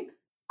really?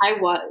 I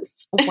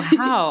was.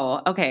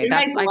 Wow. Okay,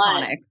 that's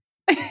iconic.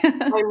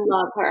 I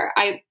love her.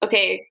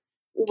 Okay,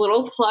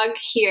 little plug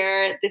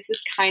here. This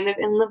is kind of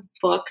in the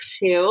book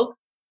too,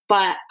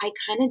 but I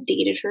kind of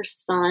dated her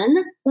son.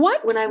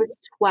 What? When I was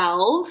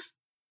 12.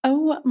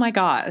 Oh my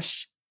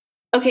gosh.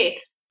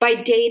 Okay, by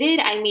dated,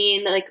 I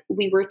mean like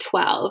we were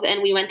 12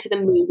 and we went to the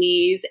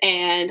movies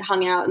and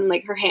hung out in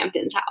like her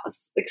Hamptons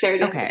house, like Sarah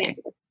Jessica Hampton.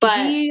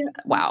 But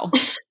wow.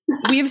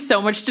 We have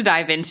so much to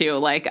dive into.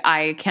 Like,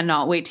 I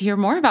cannot wait to hear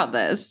more about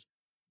this.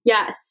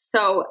 Yes.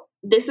 So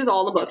this is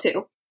all the book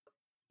too.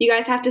 You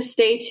guys have to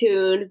stay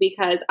tuned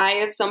because I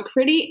have some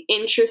pretty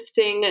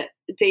interesting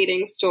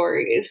dating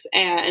stories.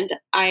 And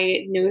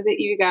I know that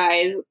you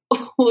guys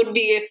would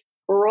be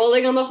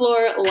rolling on the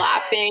floor,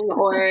 laughing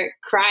or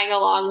crying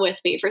along with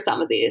me for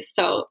some of these.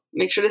 So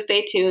make sure to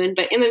stay tuned.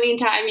 But in the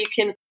meantime, you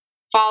can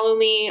follow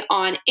me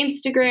on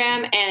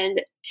Instagram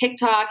and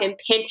TikTok and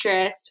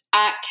Pinterest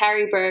at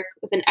Carrie Burke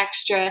with an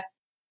extra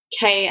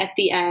K at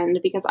the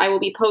end, because I will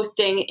be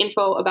posting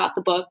info about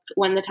the book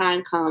when the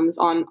time comes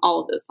on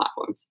all of those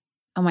platforms.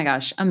 Oh my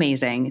gosh,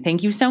 amazing.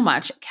 Thank you so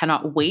much.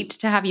 Cannot wait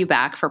to have you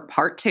back for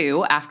part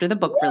 2 after the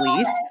book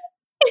release.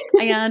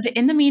 And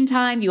in the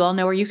meantime, you all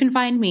know where you can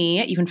find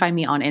me. You can find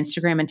me on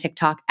Instagram and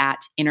TikTok at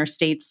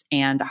Interstates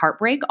and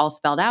Heartbreak, all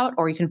spelled out,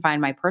 or you can find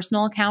my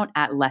personal account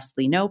at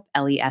Leslie Knope,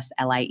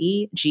 LESLIEGNOPE.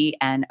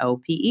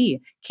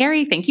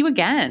 Carrie, thank you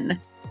again.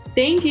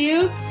 Thank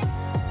you.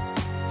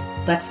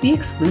 Let's be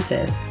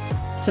exclusive.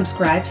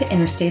 Subscribe to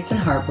Interstates and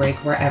Heartbreak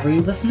wherever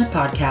you listen to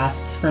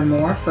podcasts for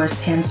more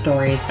firsthand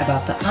stories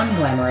about the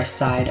unglamorous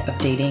side of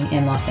dating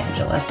in Los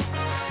Angeles.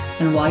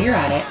 And while you're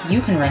at it,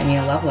 you can write me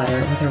a love letter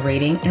with a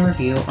rating and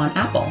review on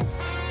Apple.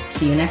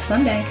 See you next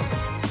Sunday.